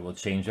change. It will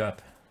change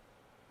up.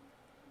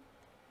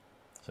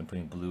 So I'm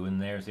putting blue in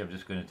there. See, I'm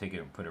just going to take it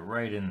and put it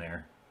right in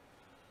there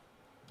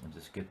and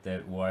just get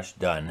that wash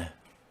done.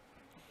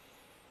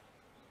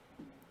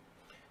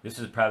 This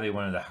is probably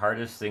one of the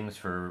hardest things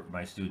for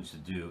my students to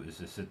do, is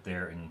to sit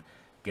there and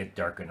get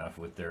dark enough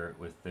with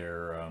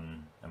their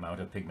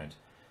amount of pigment,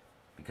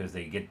 because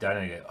they get done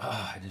and they go,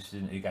 oh,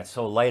 it got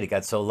so light, it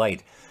got so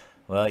light.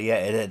 Well, yeah,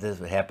 it is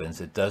what happens.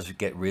 It does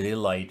get really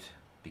light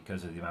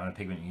because of the amount of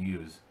pigment you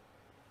use.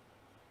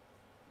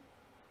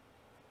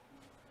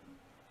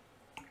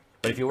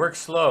 But if you work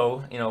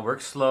slow,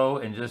 work slow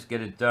and just get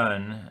it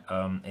done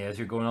as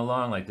you're going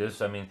along like this.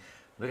 I mean,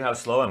 look how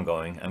slow I'm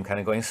going. I'm kind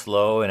of going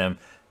slow, and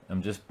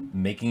I'm just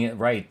making it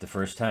right the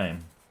first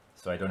time,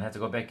 so I don't have to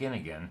go back in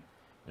again.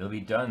 It'll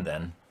be done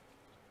then.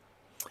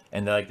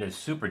 And like the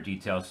super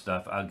detailed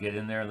stuff, I'll get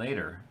in there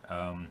later.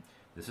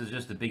 This is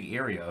just a big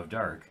area of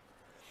dark.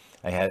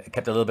 I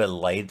kept a little bit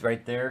light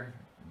right there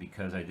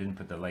because I didn't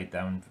put the light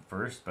down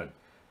first, but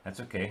that's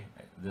okay.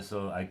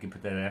 I can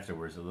put that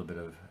afterwards. A little bit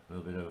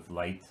of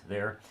light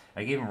there.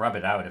 I can even rub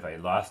it out if I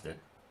lost it.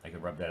 I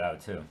could rub that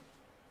out too.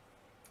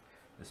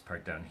 This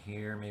part down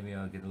here, maybe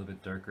I'll get a little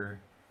bit darker.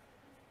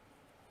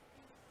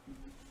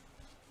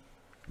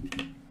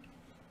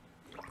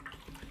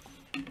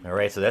 All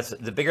right, so that's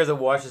the bigger the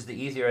washes, the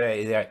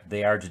easier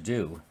they are to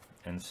do,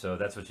 and so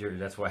that's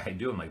why I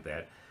do them like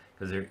that,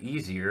 because they're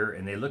easier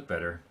and they look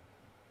better.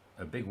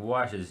 A big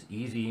wash is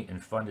easy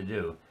and fun to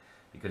do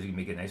because you can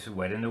make it nice and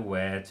wet in the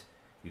wet.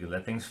 You can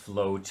let things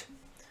float.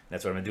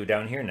 That's what I'm gonna do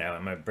down here now.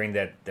 I'm gonna bring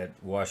that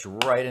wash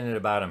right into the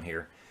bottom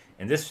here,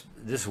 and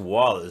this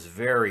wall is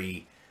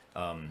very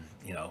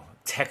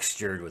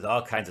textured with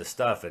all kinds of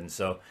stuff, and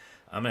so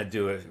I'm going to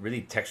do a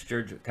really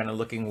textured kind of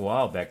looking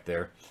wall back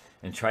there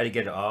and try to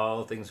get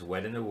all things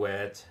wet in the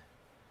wet.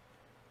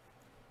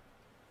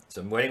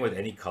 So I'm wetting with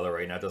any color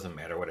right now. It doesn't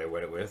matter what I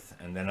wet it with.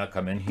 And then I'll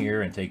come in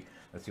here and take,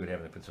 let's see what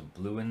happens. I put some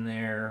blue in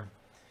there.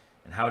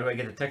 And how do I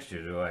get the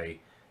texture? Do I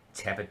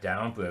tap it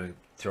down,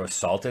 throw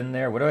salt in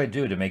there? What do I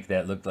do to make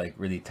that look like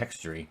really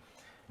textury?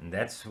 And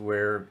that's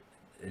where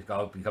it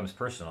all becomes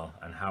personal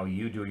on how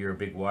you do your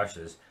big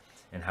washes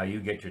and how you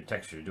get your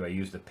texture. Do I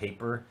use the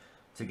paper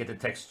to get the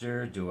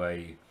texture? Do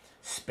I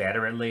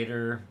spatter it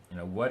later? You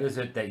know, what is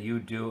it that you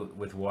do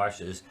with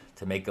washes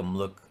to make them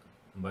look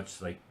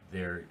much like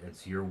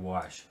it's your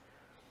wash?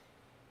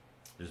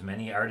 There's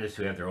many artists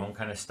who have their own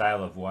kind of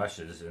style of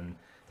washes, and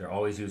they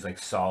always use like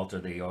salt, or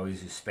they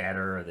always use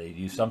spatter, or they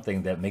use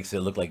something that makes it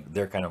look like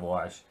their kind of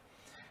wash.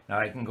 Now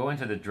I can go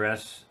into the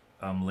dress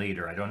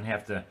later. I don't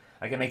have to.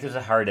 I can make this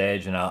a hard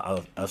edge, and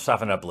I'll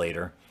soften up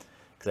later,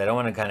 because I don't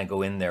want to kind of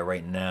go in there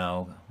right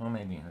now. Well,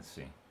 maybe, let's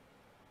see.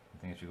 I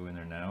think I should go in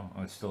there now.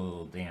 Oh, it's still a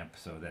little damp,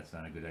 so that's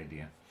not a good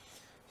idea.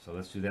 So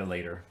let's do that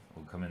later.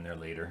 We'll come in there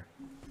later.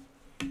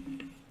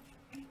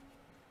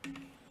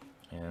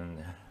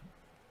 And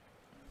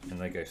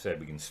like I said,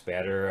 we can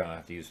spatter. I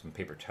have to use some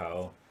paper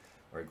towel,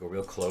 or I go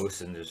real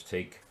close and just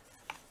take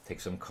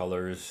some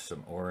colors,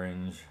 some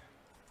orange,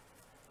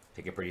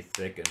 take it pretty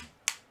thick, and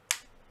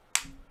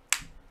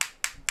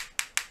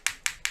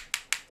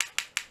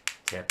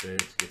tap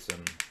it, get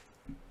some.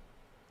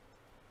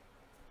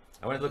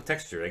 I want it to look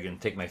textured. I can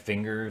take my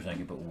fingers and I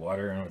can put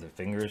water on with the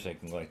fingers. I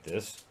can go like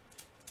this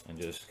and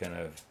just kind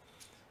of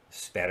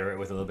spatter it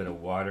with a little bit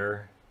of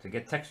water to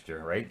get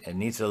texture, right? It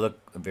needs to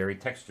look very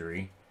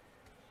textury.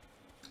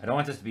 I don't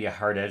want this to be a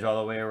hard edge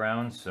all the way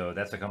around, so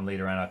that's like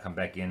later on. I'll come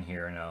back in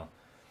here and I'll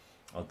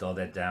dull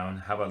that down.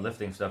 How about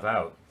lifting stuff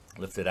out?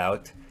 Lift it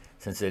out,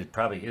 since it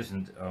probably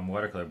isn't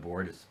watercolor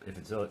board.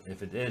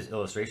 If it is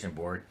illustration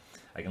board,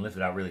 I can lift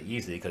it out really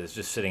easily because it's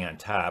just sitting on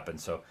top. And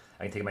so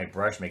I can take my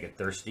brush, make it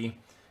thirsty,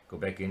 go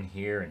back in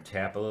here and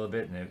tap a little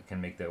bit, and it can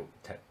make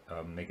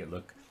it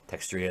look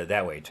textured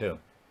that way too.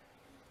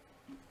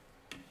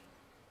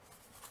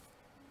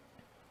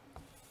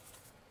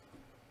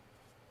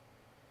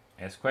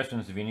 Ask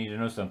questions if you need to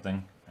know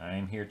something. I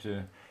am here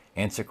to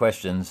answer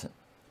questions. Put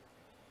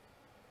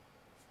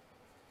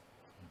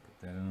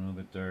that in a little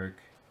bit dark.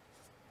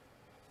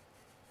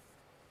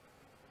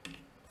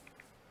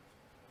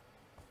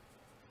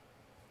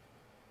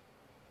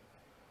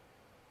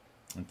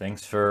 And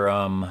thanks for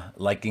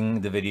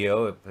liking the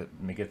video.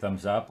 Make a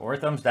thumbs up or a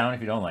thumbs down if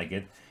you don't like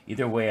it.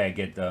 Either way, I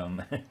get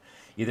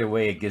either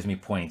way it gives me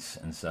points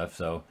and stuff.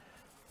 So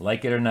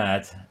like it or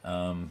not,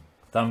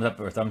 thumbs up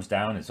or thumbs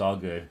down, it's all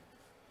good.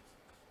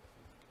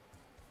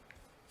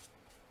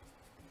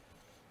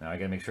 Now I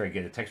gotta make sure I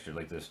get a texture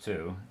like this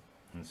too.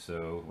 And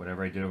so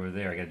whatever I did over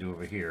there, I gotta do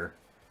over here.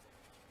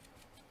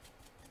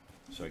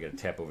 So I gotta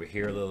tap over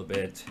here a little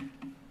bit.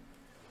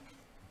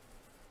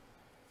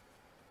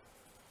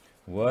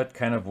 What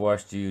kind of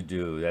wash do you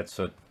do? That's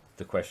what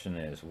the question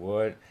is.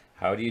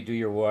 How do you do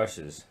your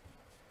washes?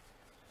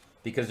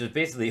 Because there's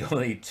basically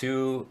only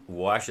two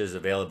washes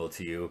available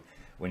to you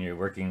when you're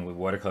working with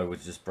watercolor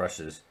with just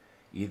brushes.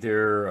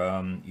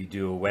 Either you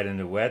do a wet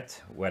into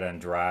wet, wet on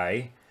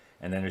dry,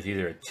 and then there's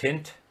either a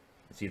tint.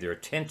 It's either a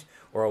tint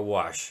or a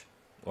wash.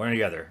 One or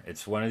the other.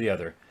 It's one or the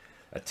other.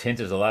 A tint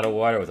is a lot of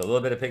water with a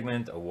little bit of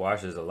pigment. A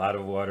wash is a lot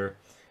of water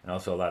and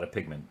also a lot of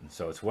pigment. And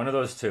so it's one of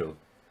those two.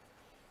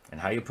 And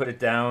how you put it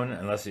down,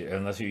 unless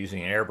you're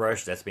using an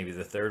airbrush, that's maybe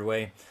the third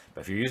way.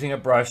 But if you're using a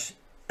brush,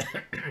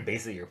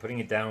 basically you're putting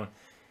it down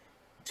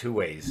two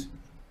ways.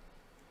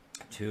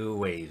 Two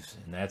ways,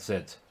 and that's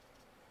it.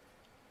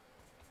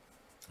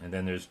 And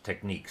then there's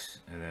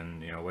techniques. And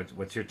then, you know,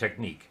 what's your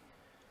technique?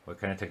 What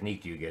kind of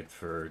technique do you get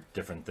for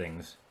different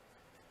things?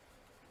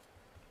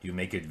 Do you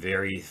make it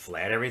very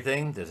flat,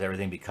 everything? Does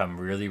everything become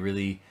really,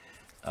 really,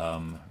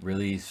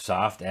 really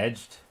soft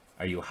edged?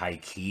 Are you high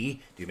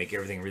key? Do you make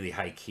everything really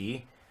high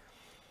key?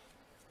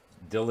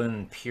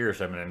 Dylan Pierce,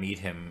 I'm going to meet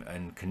him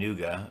in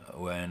Canoga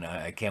when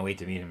I can't wait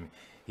to meet him.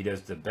 He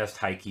does the best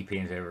high key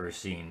paintings I've ever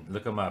seen.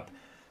 Look him up,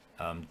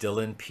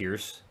 Dylan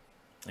Pierce,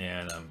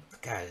 and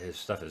God, his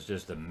stuff is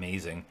just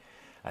amazing.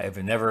 I've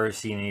never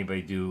seen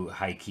anybody do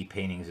high key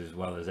paintings as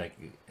well as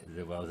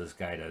this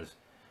guy does.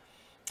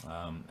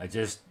 I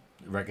just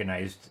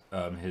recognized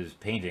his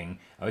painting.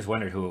 I always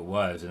wondered who it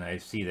was, and I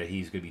see that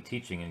he's going to be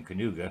teaching in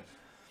Canoga.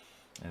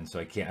 And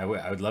so I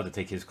would love to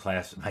take his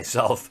class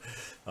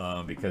myself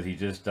because he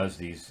just does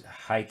these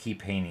high key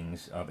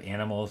paintings of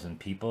animals and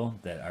people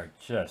that are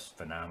just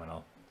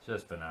phenomenal.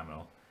 Just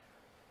phenomenal.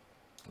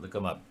 Look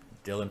him up,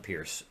 Dylan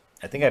Pierce.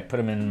 I think I put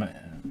him in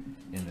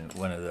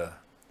one of the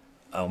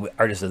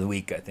Artists of the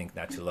Week, I think,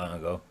 not too long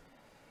ago.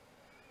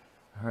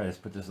 All right, let's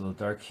put this a little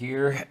dark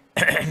here.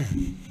 All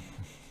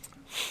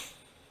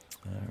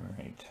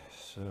right,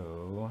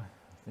 so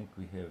I think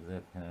we have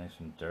that kind of nice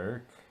and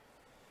dark.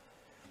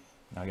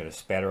 Now I got a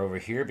spatter over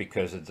here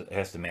because it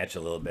has to match a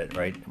little bit,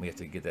 right? We have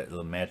to get that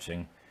little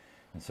matching.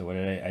 And so what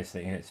did I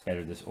say? I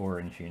spattered this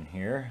orange in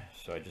here.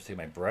 So I just take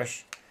my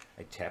brush,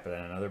 I tap it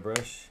on another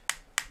brush,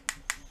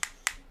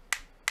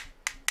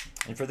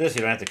 And for this,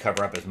 you don't have to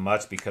cover up as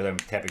much because I'm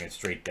tapping it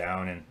straight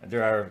down, and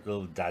there are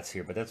little dots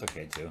here, but that's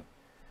okay too.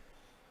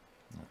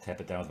 I'll tap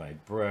it down with my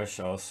brush.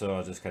 Also,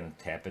 I'll just kind of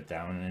tap it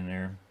down in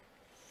there.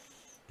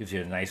 Gives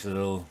you a nice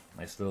little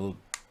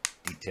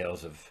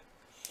details of.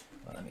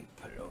 Well, let me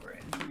put it over.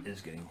 It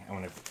is getting. I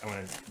want to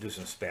do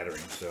some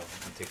spattering, so I'm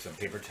gonna take some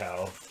paper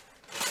towel.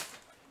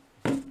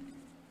 Put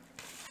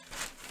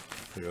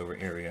it over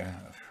area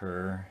of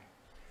her,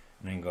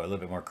 and then go a little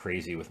bit more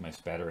crazy with my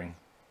spattering.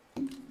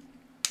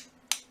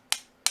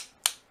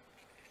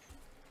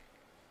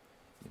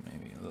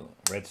 Maybe a little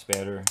red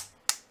spatter.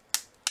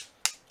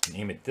 And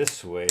aim it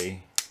this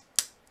way.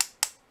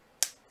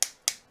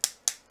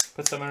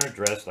 Put some on her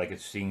dress like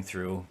it's seeing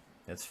through.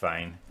 That's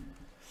fine.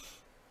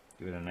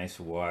 Give it a nice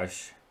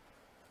wash.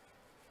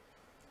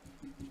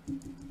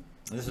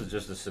 This is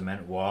just a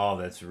cement wall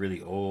that's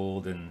really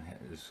old and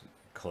is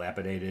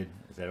dilapidated.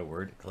 Is that a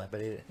word?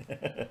 Dilapidated?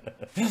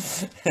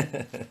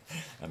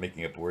 I'm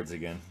making up words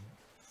again.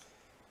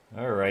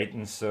 Alright,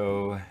 and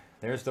so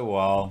there's the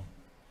wall.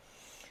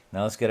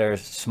 Now let's get our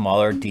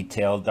smaller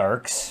detailed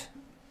darks.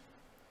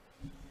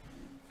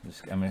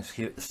 I'm going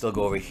to still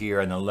go over here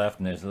on the left,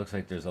 and it looks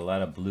like there's a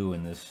lot of blue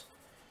in this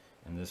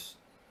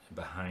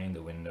behind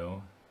the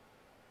window.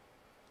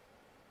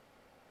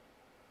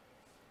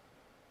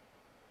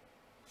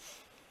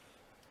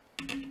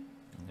 And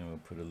then we'll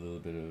put a little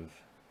bit of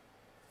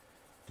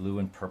blue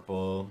and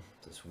purple.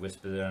 Just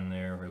wisp it on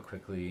there real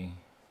quickly.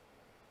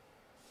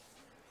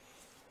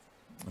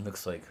 It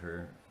looks like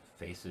her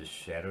face is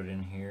shadowed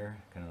in here,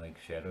 kind of like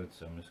shadowed,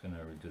 so I'm just going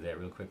to do that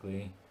real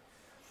quickly.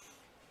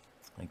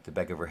 Like the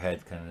back of her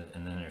head, kind of,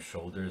 and then her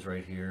shoulders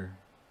right here.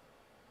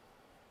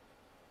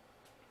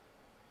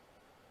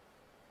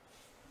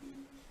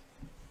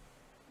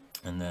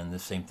 And then the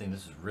same thing,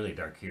 this is really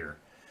dark here.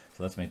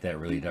 So let's make that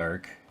really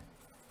dark.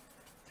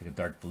 Take a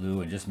dark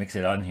blue and just mix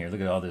it on here. Look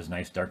at all this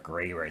nice dark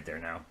gray right there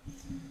now.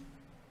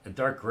 The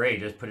dark gray,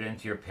 just put it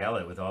into your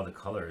palette with all the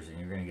colors and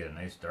you're going to get a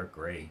nice dark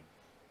gray.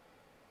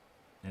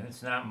 And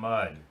it's not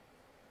mud.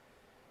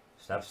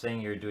 Stop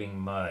saying you're doing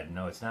mud.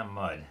 No, it's not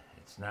mud.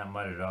 It's not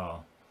mud at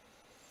all.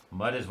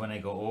 Mud is when I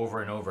go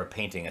over and over a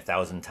painting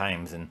 1,000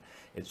 times and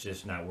it's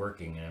just not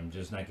working and I'm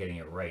just not getting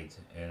it right.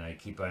 And I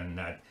keep on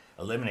not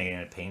eliminating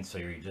the paint, so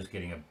you're just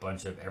getting a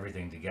bunch of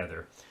everything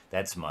together.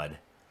 That's mud.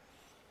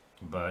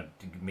 But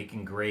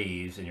making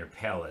grays in your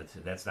palette,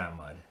 that's not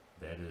mud.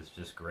 That is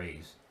just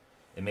grays.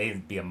 It may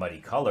be a muddy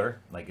color,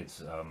 like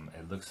it's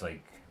it looks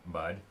like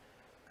mud,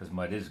 because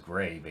mud is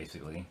gray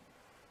basically.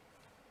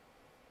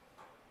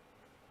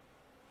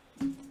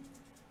 And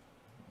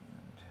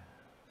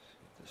let's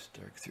get this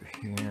dark through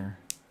here.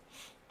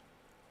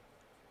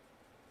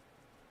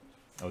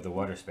 Oh, the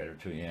water spatter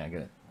too. Yeah, I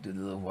gotta do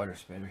the little water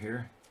spatter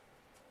here.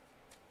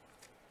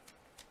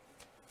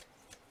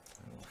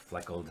 A little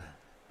fleckled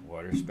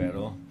water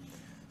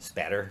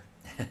spatter.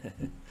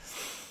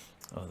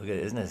 Oh, look at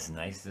it. Isn't this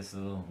nice, this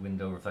little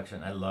window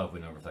reflection? I love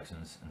window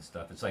reflections and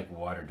stuff. It's like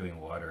water,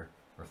 doing water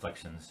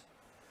reflections.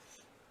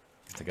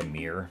 It's like a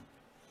mirror.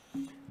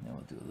 Now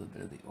we'll do a little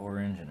bit of the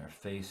orange in her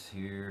face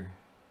here.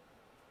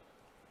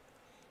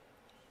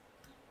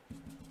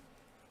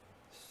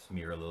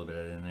 Smear a little bit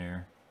of it in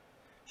there.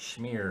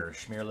 Smear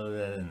a little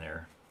bit of that in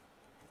there.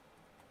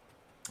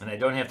 And I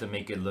don't have to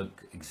make it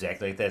look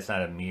exactly like that. It's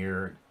not a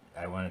mirror.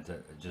 I want it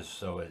to just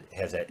so it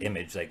has that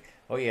image like,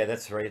 oh yeah,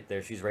 that's right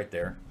there. She's right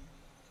there.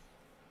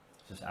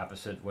 It's just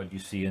opposite what you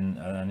see on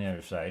the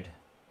other side.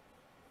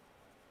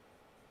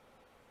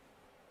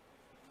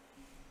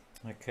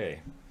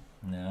 Okay,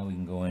 now we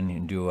can go in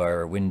and do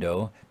our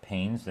window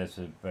panes. That's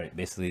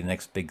basically the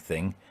next big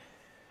thing.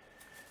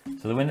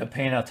 So the window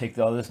pane, I'll take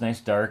all this nice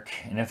dark,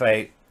 and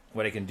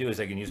what I can do is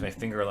I can use my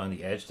finger along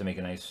the edge to make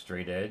a nice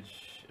straight edge.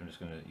 I'm just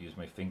going to use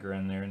my finger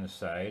on there in the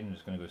side. I'm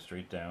just going to go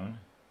straight down.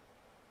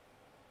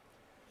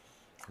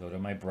 Go to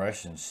my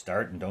brush and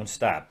start and don't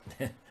stop.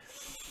 A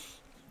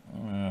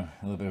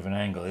little bit of an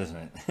angle,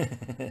 isn't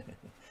it?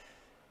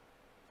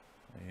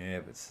 Yeah,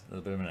 but it's a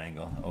little bit of an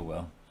angle. Oh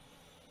well.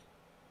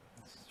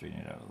 Let's straighten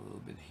it out a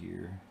little bit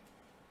here.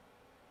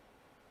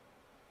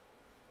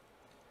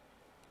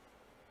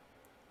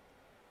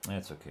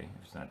 That's okay.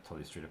 It's not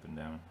totally straight up and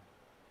down.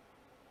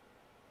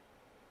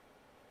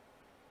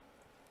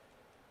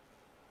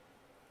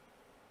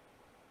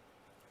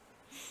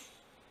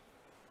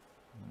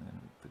 And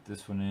then put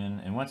this one in,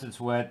 and once it's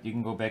wet, you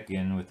can go back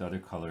in with other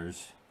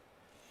colors.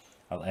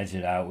 I'll edge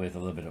it out with a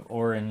little bit of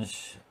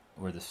orange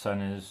where the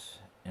sun is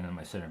and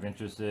my center of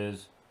interest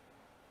is.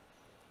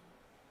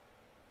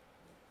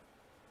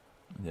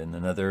 And then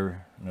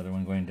another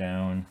one going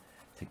down.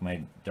 Take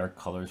my dark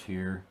colors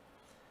here.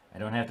 I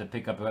don't have to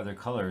pick up other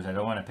colors. I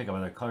don't want to pick up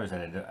other colors.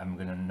 I'm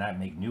going to not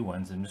make new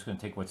ones. I'm just going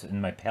to take what's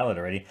in my palette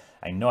already.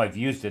 I know I've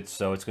used it,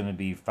 so it's going to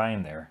be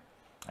fine there.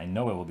 I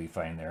know it will be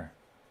fine there.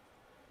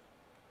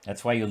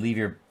 That's why you leave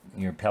your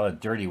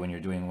palette dirty when you're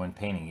doing one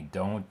painting. You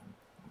don't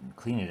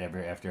clean it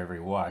after every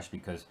wash,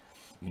 because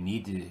you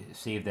need to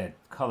save that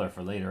color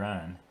for later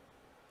on.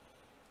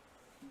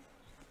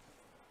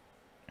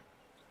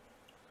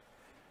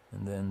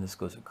 And then this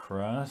goes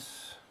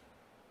across.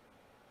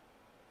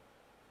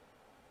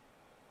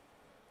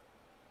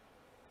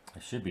 I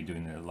should be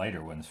doing the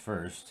lighter ones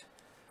first.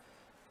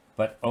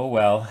 But oh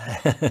well.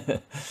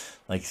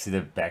 Like, see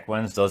the back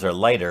ones? Those are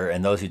lighter,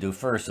 and those you do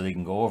first so they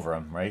can go over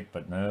them, right?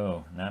 But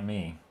no, not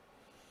me.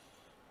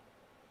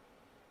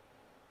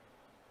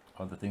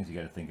 All the things you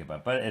got to think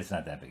about. But it's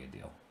not that big a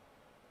deal.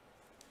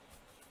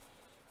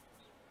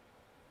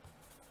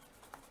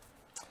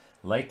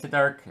 Light to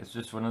dark. It's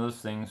just one of those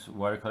things.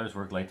 Watercolors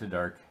work light to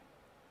dark.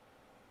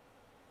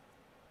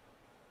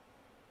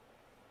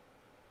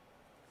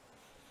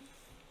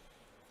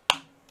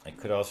 I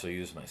could also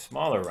use my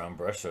smaller round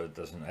brush, so it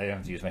doesn't. I don't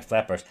have to use my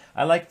flat brush.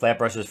 I like flat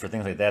brushes for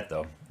things like that,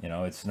 though. You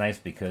know, it's nice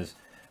because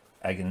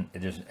it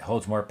just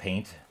holds more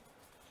paint.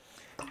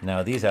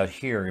 Now these out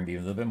here are gonna be a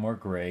little bit more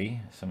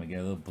gray, so I'm gonna get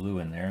a little blue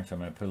in there. So I'm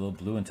gonna put a little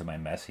blue into my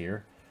mess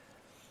here,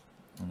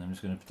 and I'm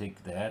just gonna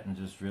take that and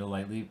just real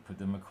lightly put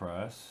them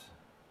across.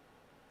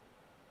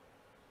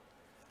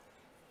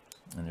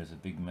 And there's a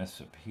big mess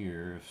up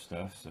here of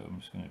stuff, so I'm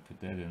just gonna put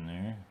that in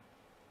there.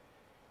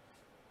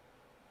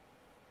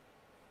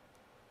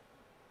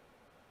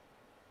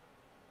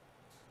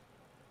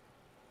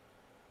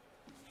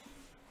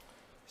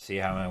 See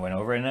how I went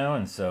over it now?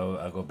 And so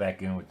I'll go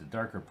back in with the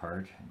darker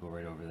part and go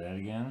right over that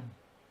again.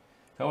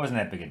 So it wasn't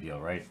that big a deal,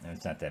 right?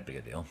 It's not that big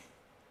a deal.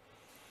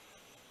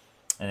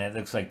 And it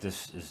looks like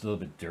this is a little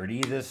bit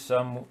dirty, this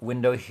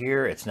window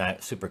here. It's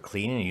not super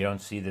clean, and you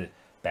don't see the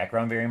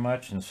background very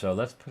much. And so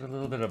let's put a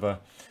little bit of a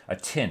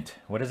tint.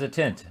 What is a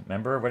tint?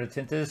 Remember what a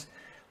tint is?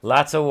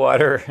 Lots of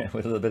water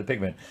with a little bit of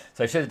pigment.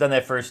 So I should have done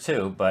that first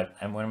too, but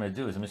what I'm going to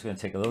do is I'm just going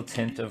to take a little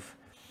tint of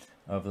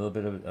a little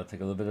bit of, I'll take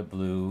a little bit of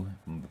blue,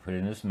 put it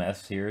in this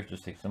mess here,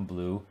 just take some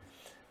blue,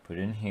 put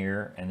it in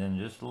here, and then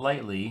just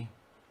lightly,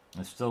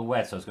 it's still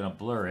wet, so it's going to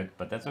blur it,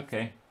 but that's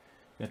okay.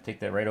 I'm going to take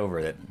that right over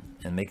it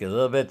and make it a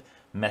little bit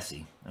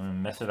messy. I'm going to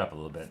mess it up a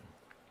little bit.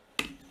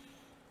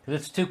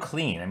 Because it's too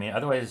clean. I mean,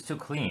 otherwise it's too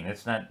clean.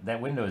 It's not,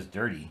 that window is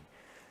dirty,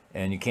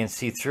 and you can't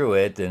see through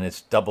it, and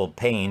it's double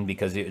pane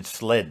because it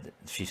slid.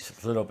 She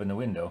slid open the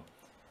window.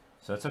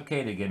 So it's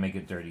okay to make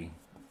it dirty.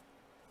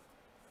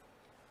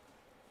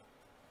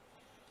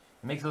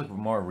 It makes it look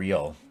more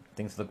real.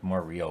 Things look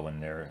more real when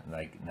they're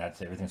like,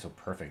 not everything so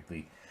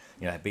perfectly.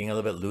 You know, being a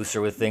little bit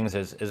looser with things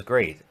is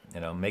great.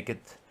 You know,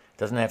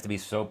 doesn't have to be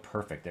so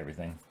perfect,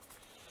 everything.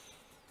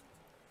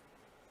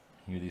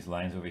 Here, these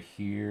lines over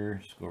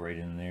here, just go right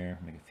in there.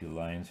 Make a few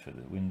lines for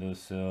the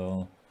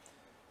windowsill.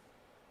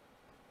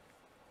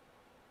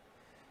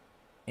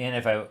 And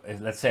if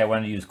let's say I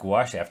wanted to use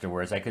gouache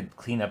afterwards, I could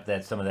clean up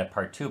some of that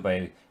part too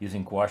by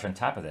using gouache on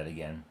top of that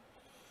again.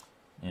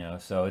 You know,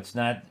 so it's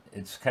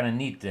kind of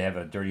neat to have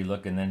a dirty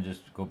look and then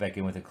just go back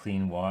in with a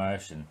clean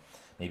wash and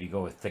maybe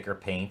go with thicker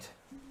paint.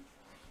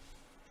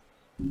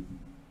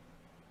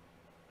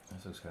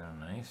 This looks kind of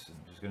nice. I'm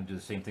just going to do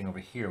the same thing over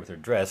here with her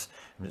dress.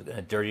 I'm just going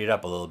to dirty it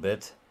up a little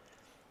bit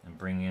and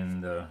bring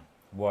in the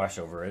wash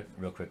over it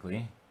real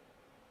quickly.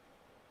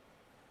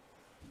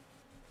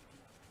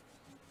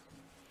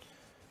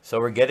 So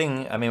we're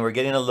getting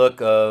a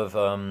look of,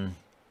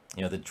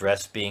 you know, the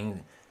dress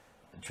being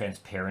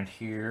transparent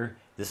here.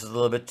 This is a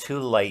little bit too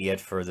light yet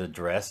for the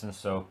dress, and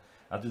so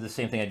I'll do the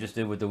same thing I just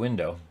did with the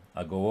window.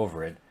 I'll go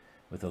over it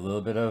with a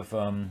little bit of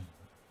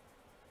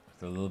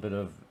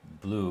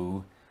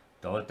blue,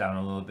 dull it down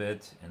a little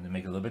bit, and then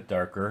make it a little bit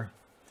darker,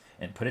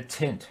 and put a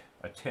tint.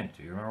 A tint.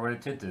 Do you remember what a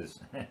tint is?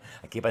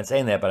 I keep on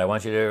saying that, but I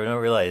want you to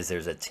realize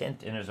there's a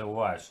tint and there's a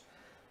wash.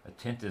 A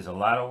tint is a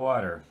lot of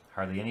water,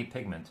 hardly any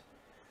pigment.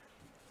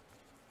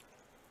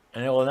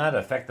 And it will not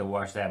affect the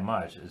wash that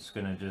much. It's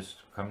going to just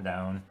come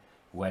down,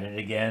 wet it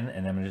again,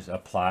 and then just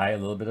apply a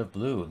little bit of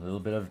blue, a little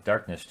bit of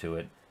darkness to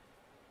it,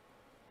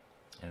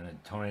 and then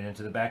tone it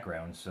into the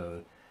background.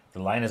 So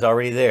the line is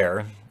already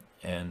there,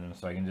 and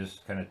so I can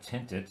just kind of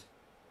tint it.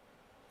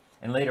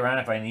 And later on,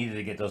 if I needed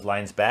to get those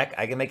lines back,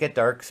 I can make it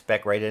dark,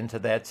 spec right into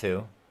that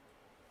too.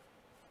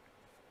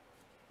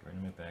 Right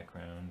in my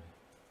background.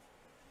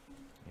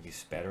 Maybe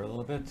spatter a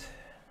little bit.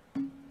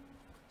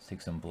 Let's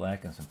take some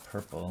black and some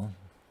purple.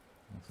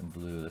 And some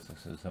blue. This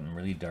looks like something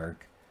really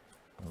dark.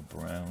 A little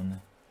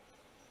brown.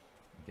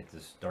 Get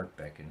this dark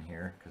back in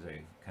here because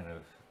I kind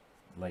of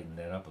lightened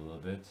that up a little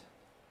bit.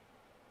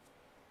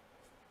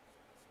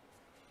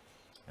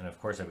 And of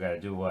course I've got to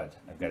do what?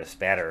 I've got to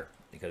spatter,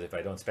 because if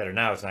I don't spatter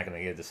now, it's not going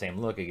to get the same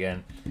look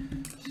again.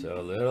 So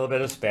a little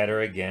bit of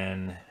spatter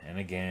again and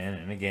again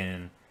and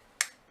again.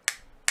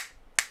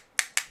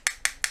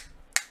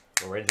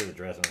 Go right into the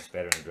dress. I'm going to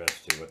spatter in the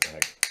dress too. What the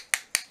heck?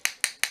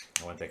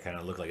 I want that kind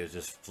of look like it's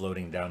just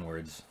floating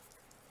downwards.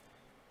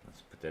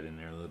 Let's put that in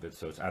there a little bit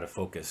so it's out of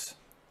focus.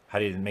 How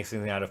do you make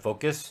something out of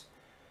focus?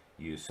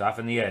 You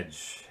soften the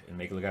edge and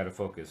make it look out of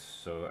focus.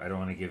 So I don't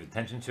want to give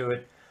attention to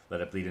it. Let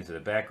it bleed into the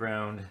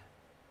background.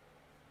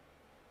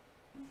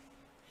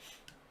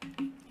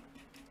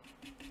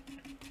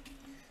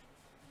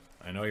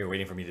 I know you're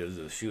waiting for me to do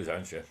those shoes,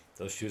 aren't you?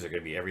 Those shoes are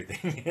going to be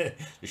everything.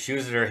 The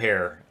shoes and her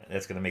hair,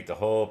 that's going to make the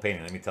whole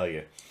painting, let me tell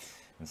you.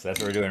 And so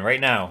that's what we're doing right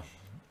now.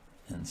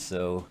 And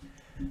so,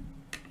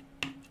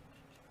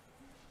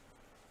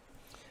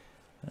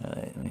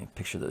 let me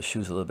sure the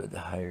shoes a little bit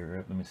higher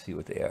up. Let me see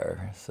what they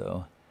are.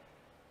 So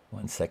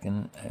 1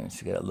 second, I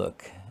just gotta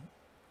look.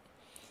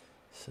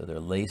 So they're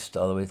laced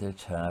all the way to the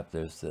top.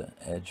 There's the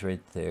edge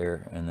right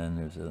there, and then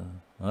there's a,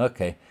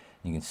 okay,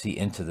 you can see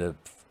into the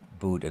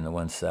boot on the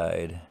one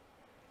side.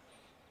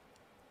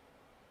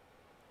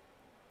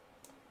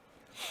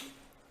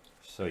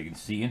 So you can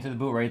see into the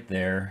boot right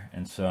there,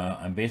 and so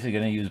I'm basically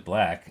going to use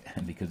black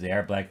because they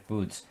are black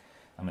boots.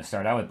 I'm going to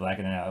start out with black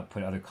and then I'll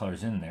put other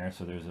colors in there.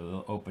 So there's a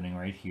little opening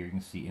right here. You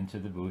can see into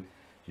the boot.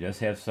 She does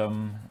have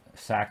some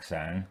socks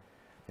on.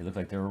 They look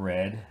like they're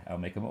red. I'll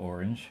make them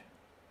orange.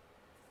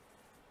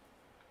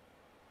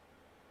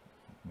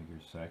 Make your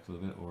socks a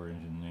little bit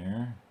orange in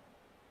there.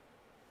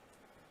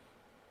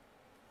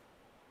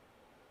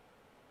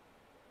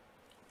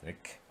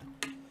 Thick.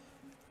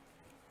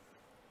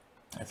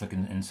 That's like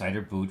an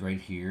insider boot right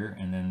here,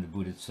 and then the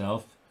boot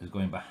itself is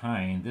going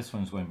behind. This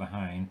one's going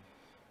behind,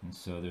 and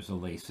so there's the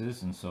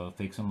laces, and so I'll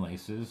fake some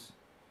laces,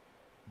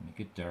 make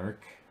it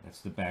dark.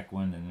 That's the back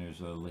one, and there's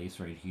a lace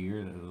right here,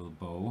 a little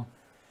bow,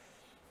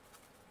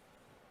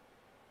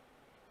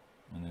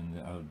 and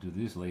then I'll do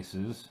these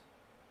laces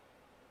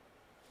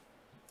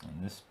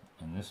and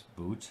this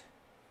boot.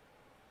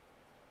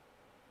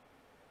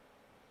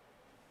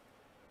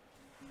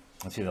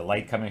 Let's see the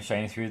light coming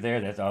shining through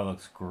there. That all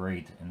looks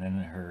great. And then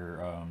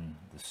her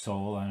the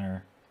sole on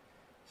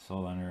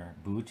her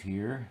boot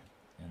here,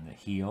 and the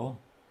heel.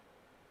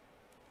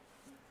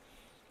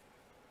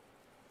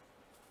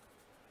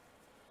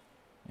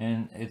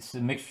 And it's a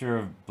mixture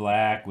of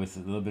black with a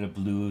little bit of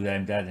blue that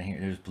I've got in here.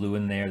 There's blue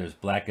in there, there's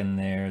black in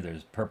there,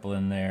 there's purple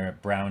in there,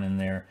 brown in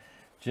there.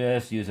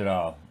 Just use it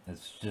all.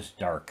 It's just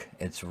dark.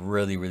 It's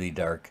really, really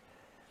dark.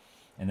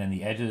 And then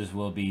the edges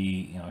will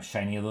be, you know,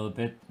 shiny a little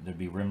bit. There'll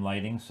be rim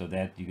lighting, so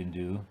that you can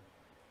do.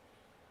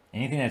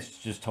 Anything that's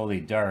just totally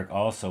dark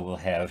also will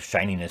have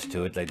shininess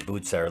to it. Like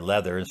boots are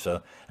leather,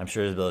 so I'm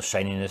sure there's a little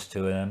shininess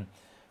to them.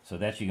 So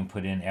that you can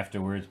put in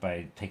afterwards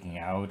by taking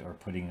out or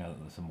putting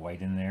some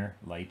white in there,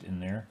 light in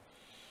there.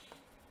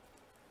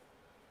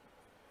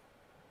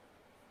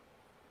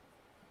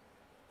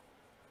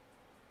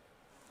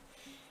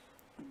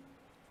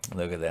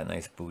 Look at that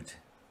nice boot.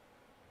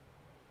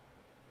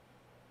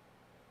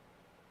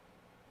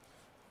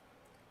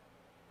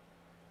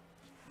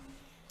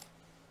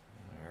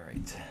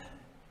 Right.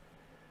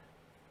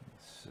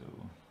 So,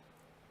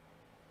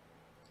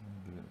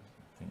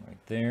 thing right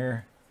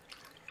there.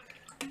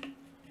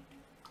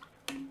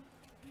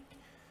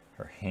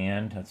 Her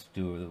hand. Let's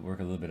work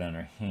a little bit on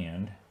her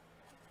hand.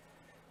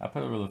 I'll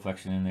put a little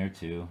reflection in there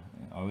too.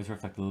 Always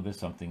reflect a little bit of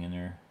something in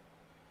there.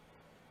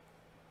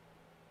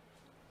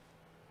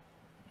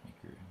 Make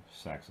your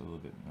socks a little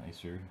bit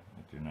nicer,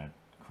 like they're not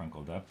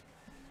crunkled up.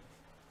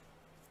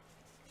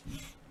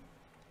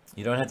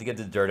 You don't have to get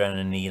the dirt on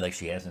the knee like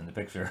she has in the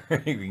picture.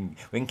 we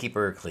can keep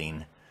her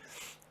clean.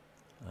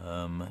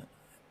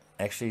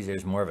 Actually,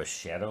 there's more of a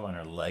shadow on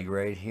her leg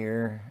right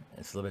here.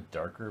 It's a little bit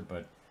darker,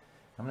 but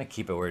I'm going to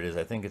keep it where it is.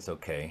 I think it's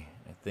okay.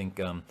 I think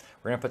we're going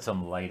to put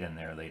some light in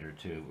there later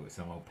too, with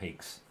some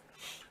opaques.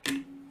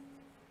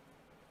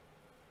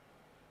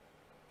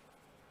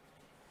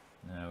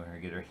 Now we're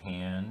going to get her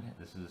hand.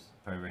 This is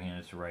part of her hand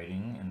it's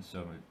writing, and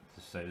so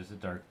this side is the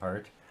dark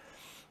part.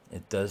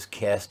 It does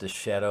cast a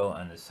shadow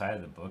on the side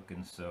of the book,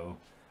 and so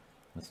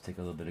let's take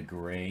a little bit of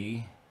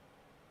gray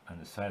on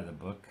the side of the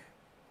book,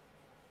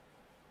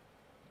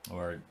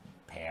 or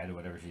pad, or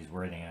whatever she's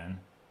writing on.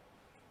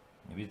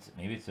 Maybe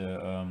it's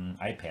a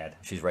iPad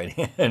she's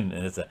writing in,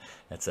 and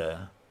it's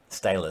a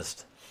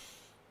stylist.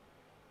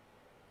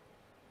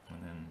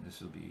 And then this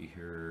will be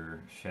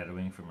her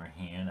shadowing from her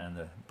hand on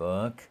the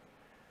book,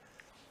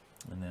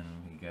 and then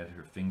we got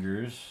her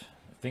fingers.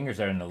 The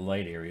fingers are in the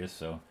light area,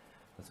 so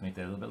let's make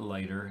that a little bit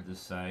lighter, this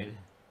side.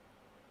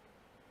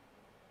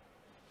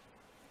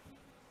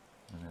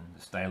 And then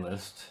the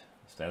stylist.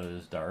 The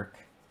stylist is dark.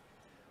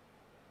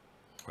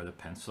 Or the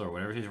pencil, or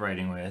whatever she's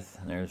writing with.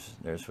 And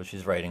there's what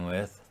she's writing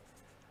with.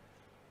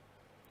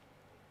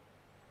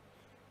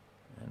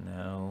 And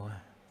now,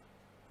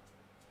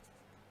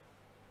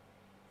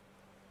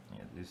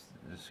 yeah, this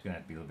is going to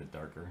have to be a little bit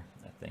darker,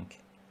 I think.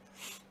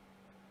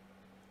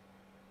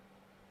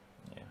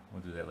 Yeah,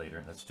 we'll do that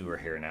later. Let's do her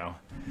hair now.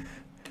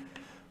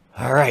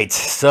 All right,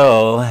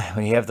 so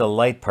we have the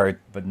light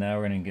part, but now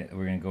we're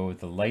gonna go with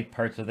the light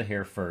parts of the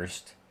hair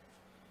first.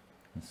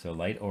 And so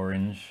light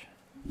orange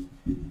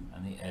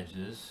on the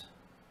edges.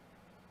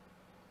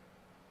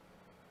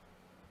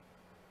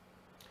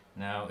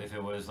 Now, if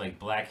it was like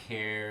black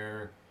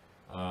hair,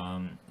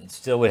 it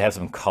still would have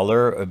some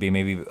color. It would be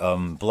maybe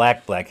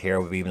black hair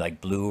would be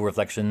like blue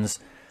reflections.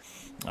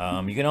 You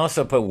can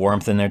also put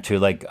warmth in there too,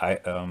 like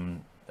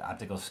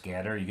optical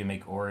scatter. You can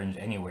make orange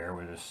anywhere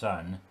where there's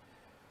sun.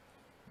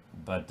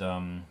 But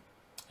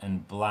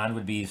and blonde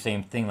would be the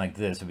same thing like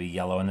this. It would be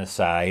yellow on the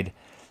side.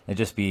 It'd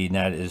just be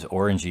not as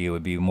orangey. It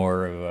would be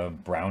more of a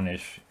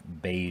brownish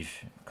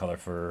beige color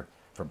for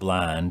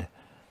blonde.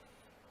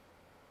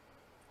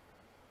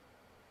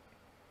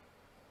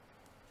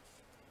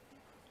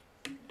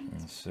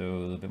 And so a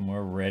little bit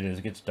more red as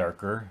it gets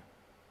darker.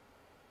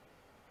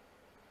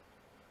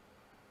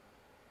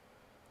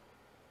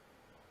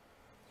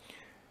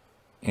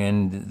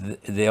 And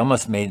they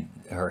almost made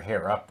her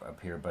hair up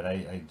here, but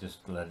I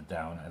just let it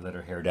down. I let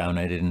her hair down.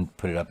 I didn't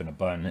put it up in a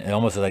bun. It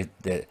almost like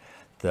the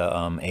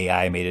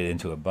AI made it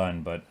into a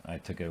bun, but I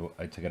took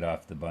it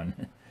off the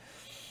bun.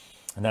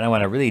 And then I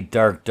want a really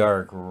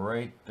dark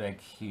right back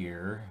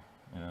here,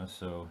 you know,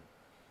 so.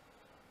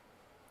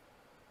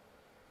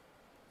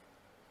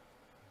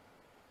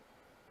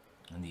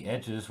 And the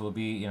edges will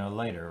be, you know,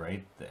 lighter,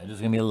 right? The edges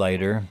are gonna be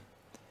lighter.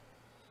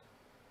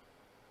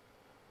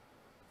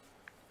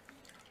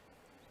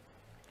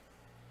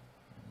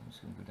 I'm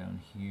just gonna go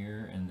down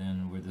here, and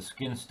then where the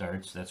skin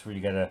starts, that's where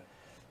you gotta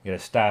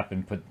stop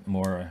and put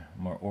more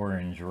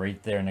orange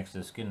right there next to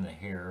the skin and the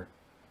hair.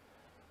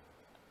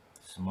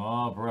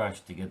 Small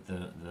brush to get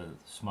the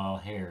small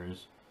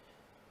hairs.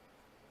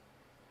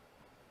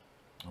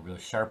 A real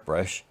sharp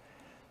brush,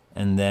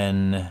 and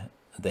then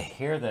the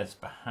hair that's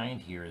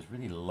behind here is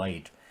really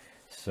light,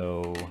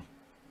 so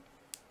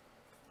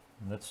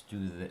let's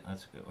do that.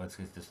 Let's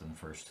get this done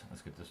first.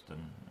 Let's get this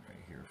done right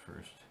here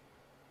first.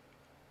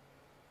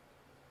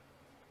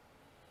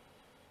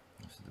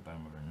 This is the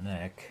bottom of her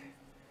neck.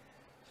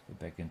 Let's go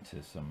back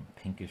into some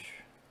pinkish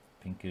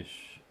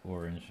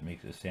orange,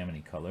 makes it a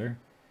salmony color.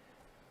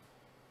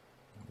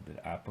 A little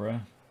bit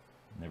opera.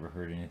 Never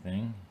heard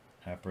anything.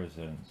 Opera is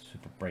a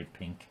super bright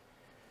pink.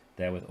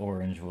 That with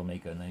orange will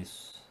make a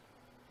nice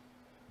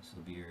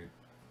little beard.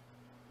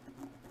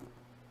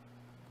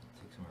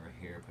 Take some of her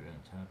hair, put it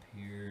on top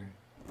here.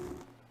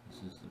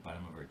 This is the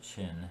bottom of her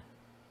chin.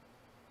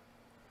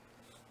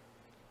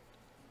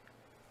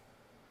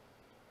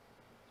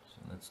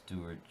 So let's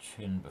do her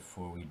chin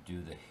before we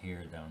do the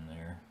hair down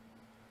there.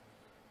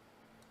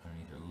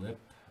 Underneath her lip,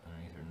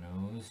 underneath her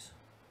nose.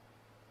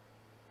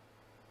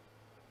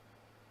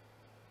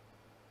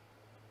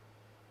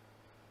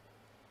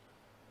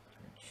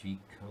 Her cheek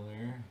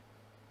color.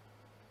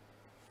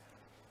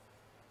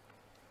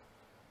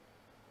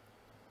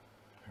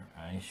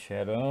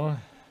 Eyeshadow,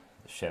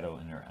 the shadow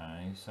in her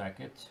eye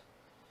socket.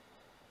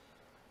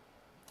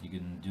 You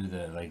can do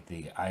the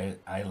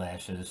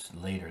eyelashes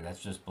later. That's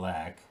just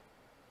black.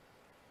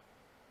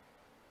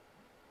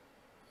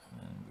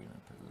 And we're gonna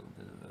put a little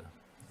bit of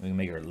we can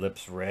make our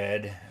lips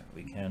red.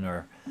 We can,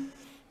 or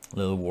a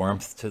little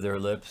warmth to their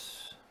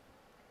lips.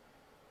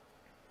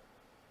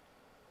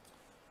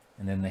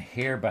 And then the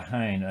hair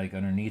behind, like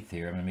underneath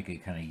here, I'm gonna make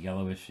it kind of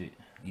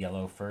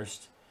yellow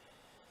first,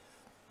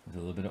 with a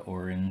little bit of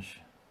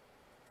orange.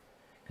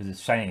 Because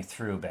it's shining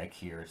through back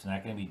here. It's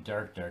not going to be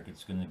dark,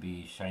 it's going to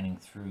be shining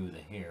through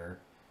the hair.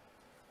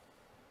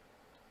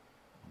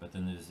 But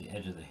then there's the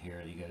edge of the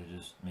hair. You got to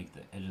just make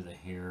the edge of the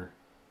hair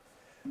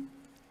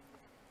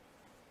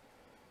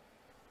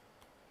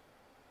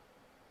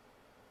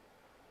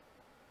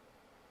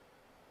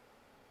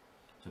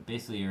so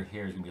basically her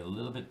hair is going to be a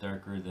little bit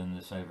darker than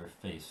the side of her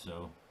face,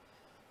 so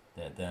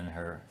that then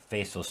her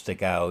face will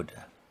stick out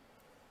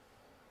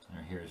and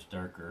her hair is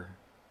darker.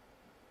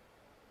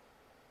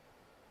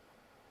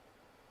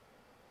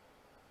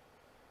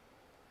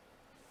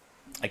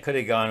 I could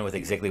have gone with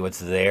exactly what's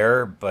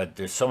there, but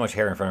there's so much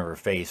hair in front of her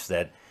face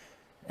that,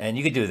 and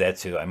you could do that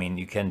too. I mean,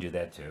 you can do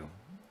that too.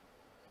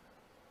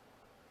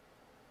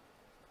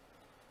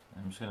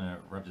 I'm just going to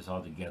rub this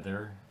all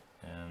together,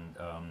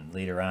 and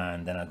later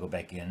on, then I'll go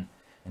back in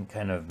and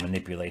kind of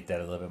manipulate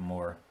that a little bit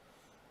more.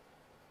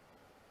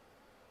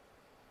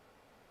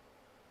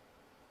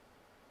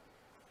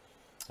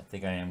 I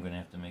think I am going to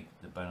have to make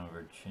the bottom of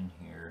her chin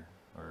here,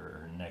 or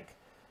her neck,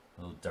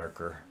 a little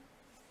darker.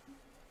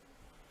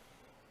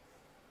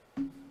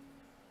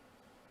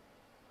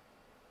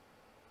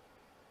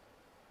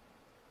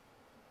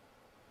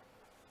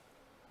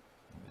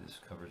 This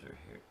covers her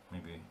hair,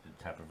 maybe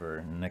the top of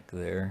her neck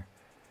there.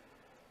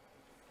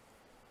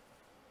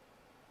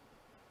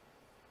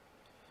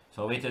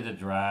 So I'll wait till it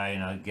dry,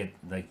 and I'll get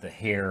like the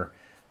hair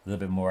a little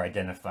bit more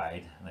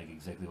identified, like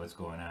exactly what's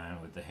going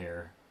on with the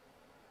hair.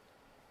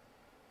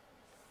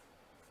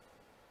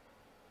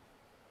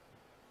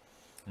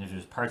 And if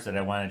there's parts that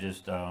I want to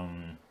just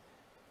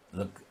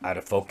look out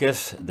of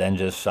focus, then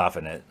just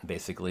soften it,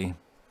 basically.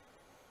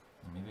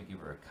 Maybe I give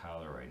her a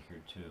collar right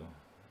here too.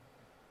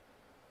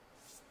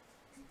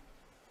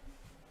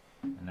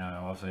 And now I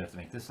also have to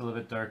make this a little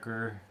bit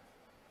darker.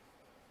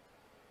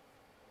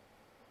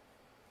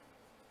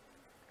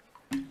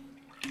 Use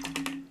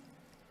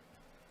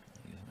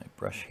my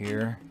brush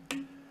here.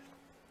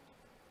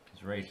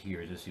 Because right here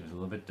it just seems a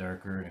little bit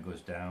darker, and it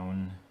goes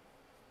down.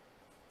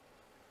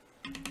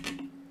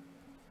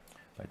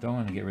 I don't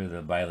want to get rid of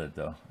the violet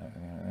though.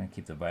 I'm going to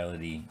keep the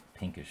violet-y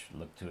pinkish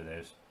look to it.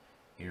 There's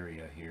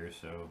area here,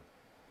 so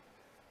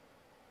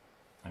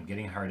I'm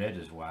getting hard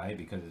edges. Why?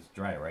 Because it's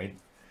dry, right?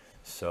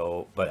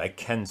 So, but I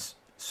can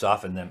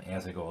soften them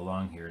as I go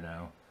along here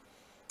now.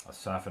 I'll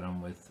soften them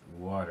with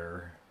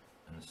water,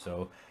 and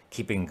so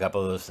keeping a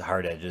couple of those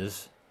hard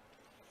edges.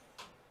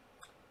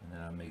 And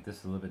then I'll make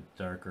this a little bit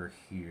darker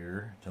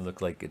here to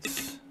look like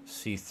it's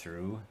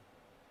see-through,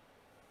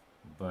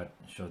 but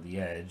show the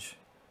edge.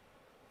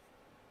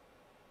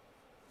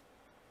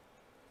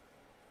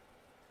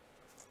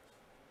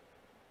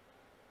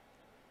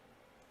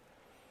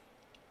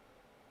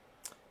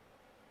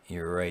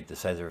 You're right, the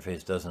size of her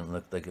face doesn't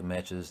look like it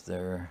matches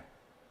there.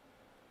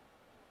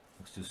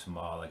 Looks too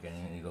small, like I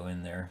need to go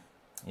in there.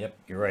 Yep,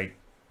 you're right.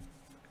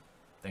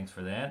 Thanks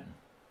for that.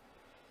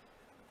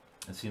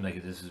 It seems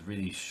like this is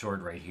really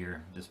short right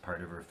here. This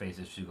part of her face,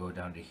 it should go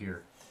down to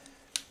here.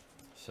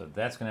 So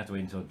that's gonna have to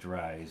wait until it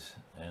dries,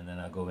 and then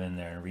I'll go in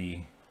there and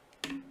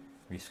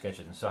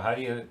re-sketch it. And so how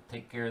do you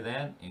take care of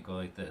that? You go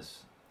like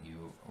this.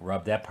 You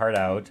rub that part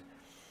out,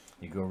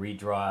 you go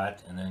redraw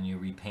it, and then you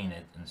repaint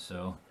it. And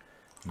so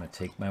I'm gonna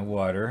take my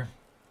water.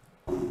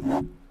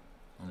 It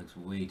looks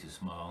way too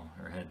small.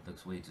 Her head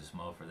looks way too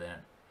small for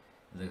that.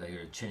 It looks like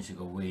her chin should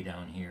go way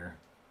down here.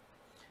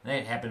 And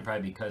that happened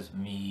probably because of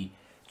me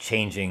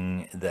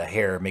changing the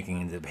hair,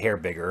 making the hair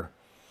bigger.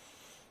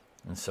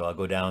 And so I'll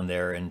go down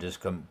there and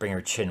just come bring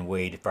her chin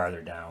way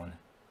farther down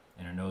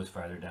and her nose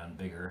farther down,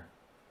 bigger.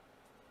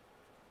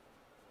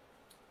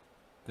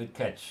 Good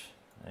catch.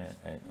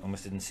 I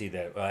almost didn't see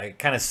that. Well, I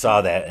kind of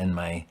saw that in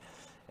my,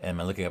 and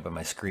I'm looking up at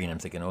my screen. I'm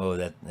thinking, oh,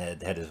 that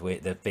head is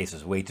that face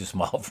is way too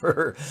small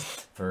for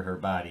her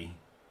body.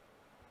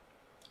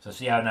 So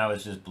see how now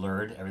it's just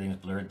blurred. Everything's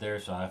blurred there.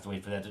 So I have to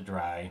wait for that to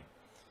dry,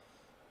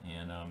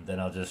 and then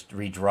I'll just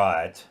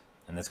redraw it.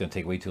 And that's going to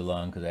take way too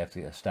long because I have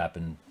to stop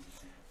in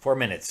 4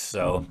 minutes.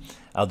 So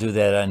I'll do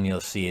that, and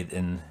you'll see it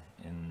in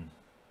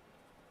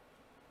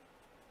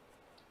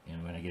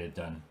when I get it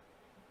done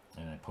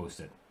and I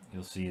post it.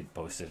 You'll see it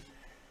posted.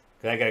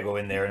 Cause I gotta go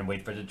in there and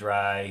wait for it to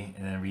dry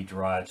and then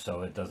redraw it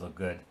so it does look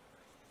good.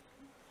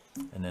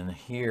 And then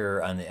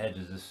here on the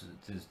edges,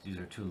 these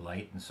are too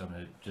light, and so I'm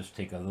gonna just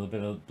take a little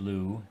bit of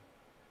blue.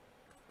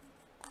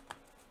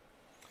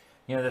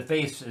 You know, the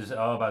face is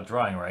all about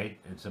drawing, right?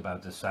 It's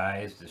about the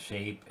size, the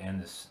shape,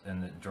 and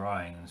the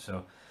drawing. And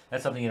so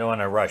that's something you don't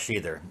want to rush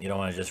either. You don't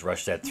want to just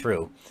rush that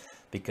through,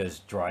 because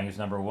drawing is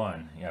number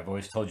one. Yeah, I've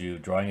always told you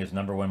drawing is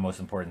number one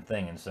most important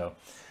thing. And so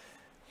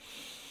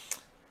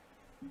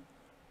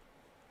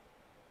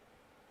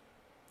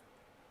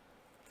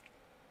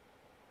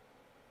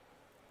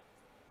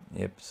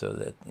yep, so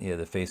that, yeah,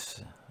 the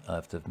face, I'll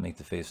have to make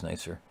the face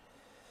nicer.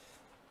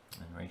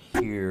 And right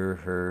here,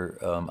 her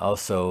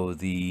also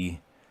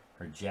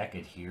her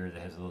jacket here that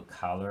has a little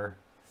collar,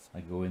 I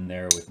go in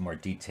there with more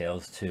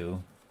details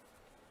too.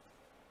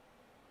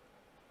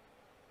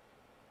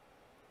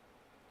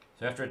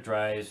 So after it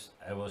dries,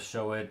 I will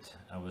show it.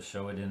 I will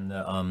show it in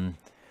the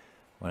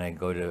when I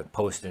go to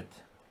post it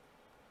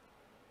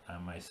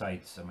on my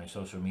sites, on my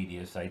social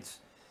media sites,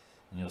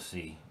 and you'll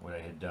see what I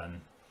had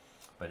done.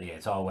 But yeah,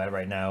 it's all wet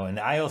right now, and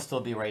the eye will still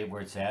be right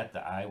where it's at.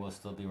 The eye will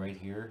still be right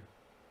here,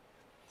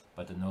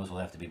 but the nose will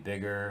have to be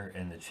bigger,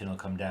 and the chin will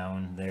come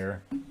down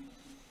there,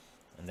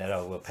 and that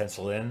I will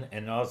pencil in.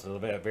 And also,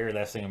 the very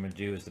last thing I'm going to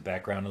do is the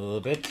background a little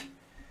bit,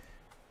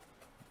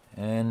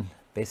 and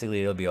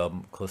basically it'll be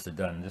all close to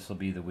done. This will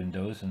be the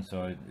windows, and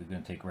so I'm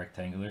going to take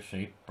rectangular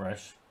shape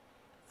brush,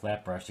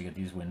 flat brush to get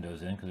these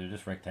windows in, because they're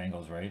just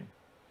rectangles, right?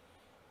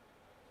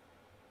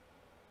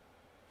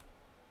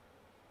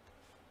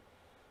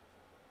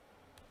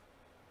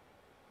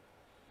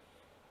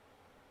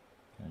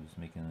 I'm just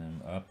making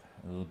them up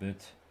a little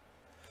bit,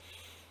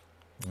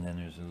 and then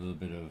there's a little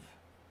bit of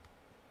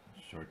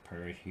short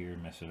part right here,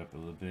 mess it up a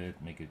little bit,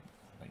 make it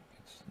like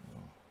it's, you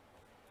know,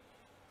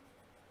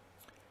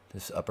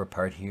 this upper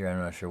part here, I'm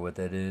not sure what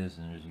that is,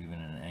 and there's even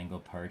an angle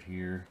part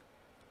here.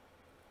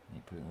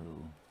 You put a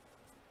little,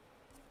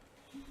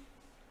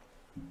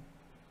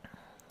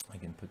 I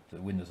can put the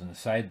windows on the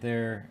side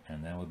there,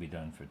 and that will be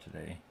done for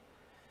today.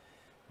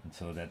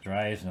 Until that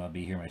dries, and I'll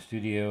be here in my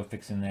studio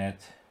fixing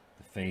that,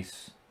 the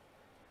face.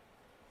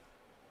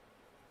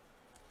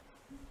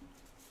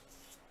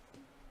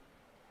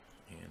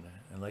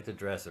 I like the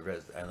dress.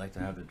 I like to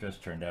have the dress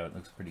turned out. It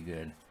looks pretty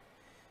good.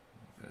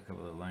 Got a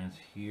couple of lines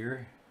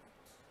here.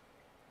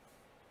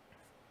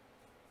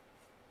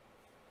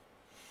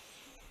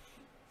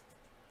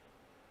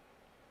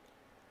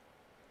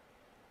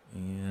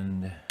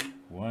 And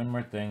one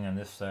more thing on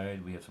this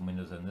side. We have some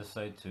windows on this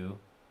side too.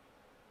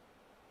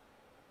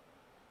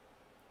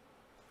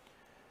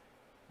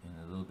 And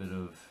a little bit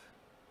of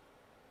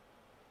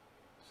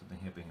something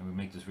happening. And we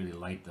make this really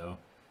light though.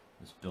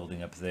 This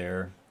building up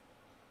there.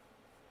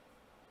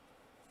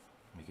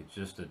 Make it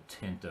just a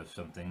tint of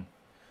something.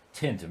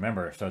 Tint,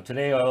 remember, so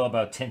today all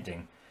about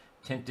tinting.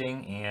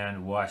 Tinting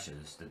and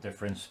washes, the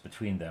difference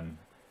between them.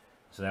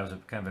 So that was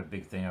kind of a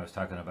big thing I was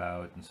talking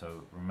about, and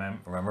so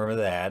remember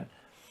that.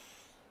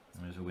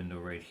 And there's a window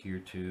right here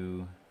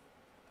too.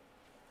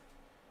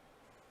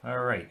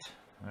 Alright,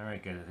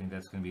 guys, I think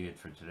that's going to be it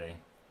for today.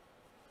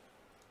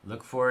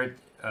 Look for it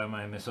on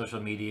my social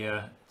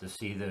media to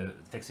see the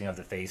fixing of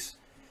the face.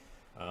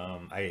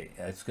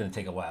 It's going to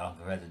take a while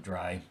for it to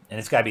dry, and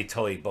it's got to be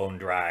totally bone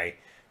dry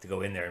to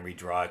go in there and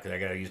redraw it, because I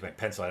got to use my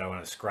pencil. I don't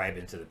want to scribe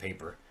into the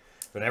paper.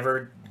 So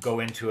never go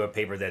into a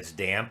paper that's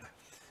damp,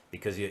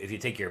 because if you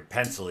take your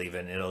pencil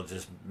even,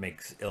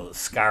 it'll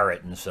scar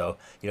it, and so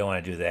you don't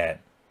want to do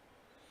that.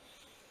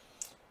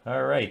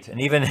 All right,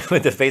 and even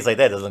with the face like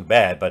that, it doesn't look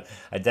bad, but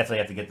I definitely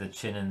have to get the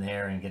chin in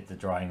there and get the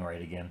drawing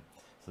right again.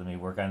 So let me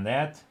work on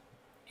that,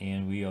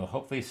 and we'll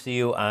hopefully see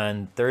you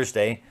on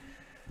Thursday.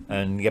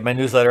 And get my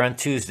newsletter on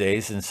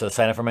Tuesdays, and so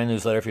sign up for my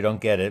newsletter if you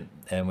don't get it.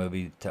 And we'll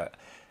be,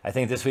 I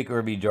think this week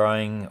we'll be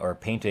drawing or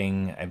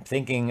painting. I'm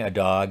thinking a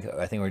dog.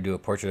 I think we're gonna do a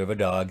portrait of a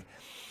dog.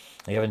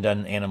 I haven't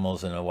done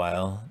animals in a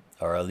while,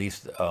 or at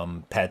least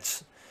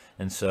pets.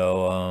 And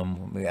so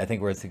I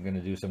think we're going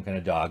to do some kind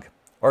of dog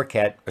or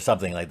cat or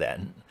something like that.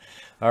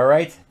 All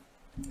right.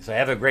 So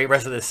have a great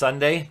rest of the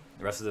Sunday,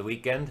 the rest of the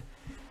weekend,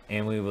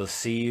 and we will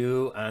see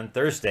you on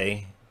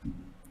Thursday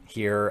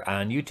here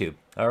on YouTube.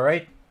 All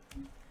right.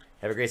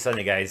 Have a great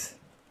Sunday, guys.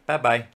 Bye-bye.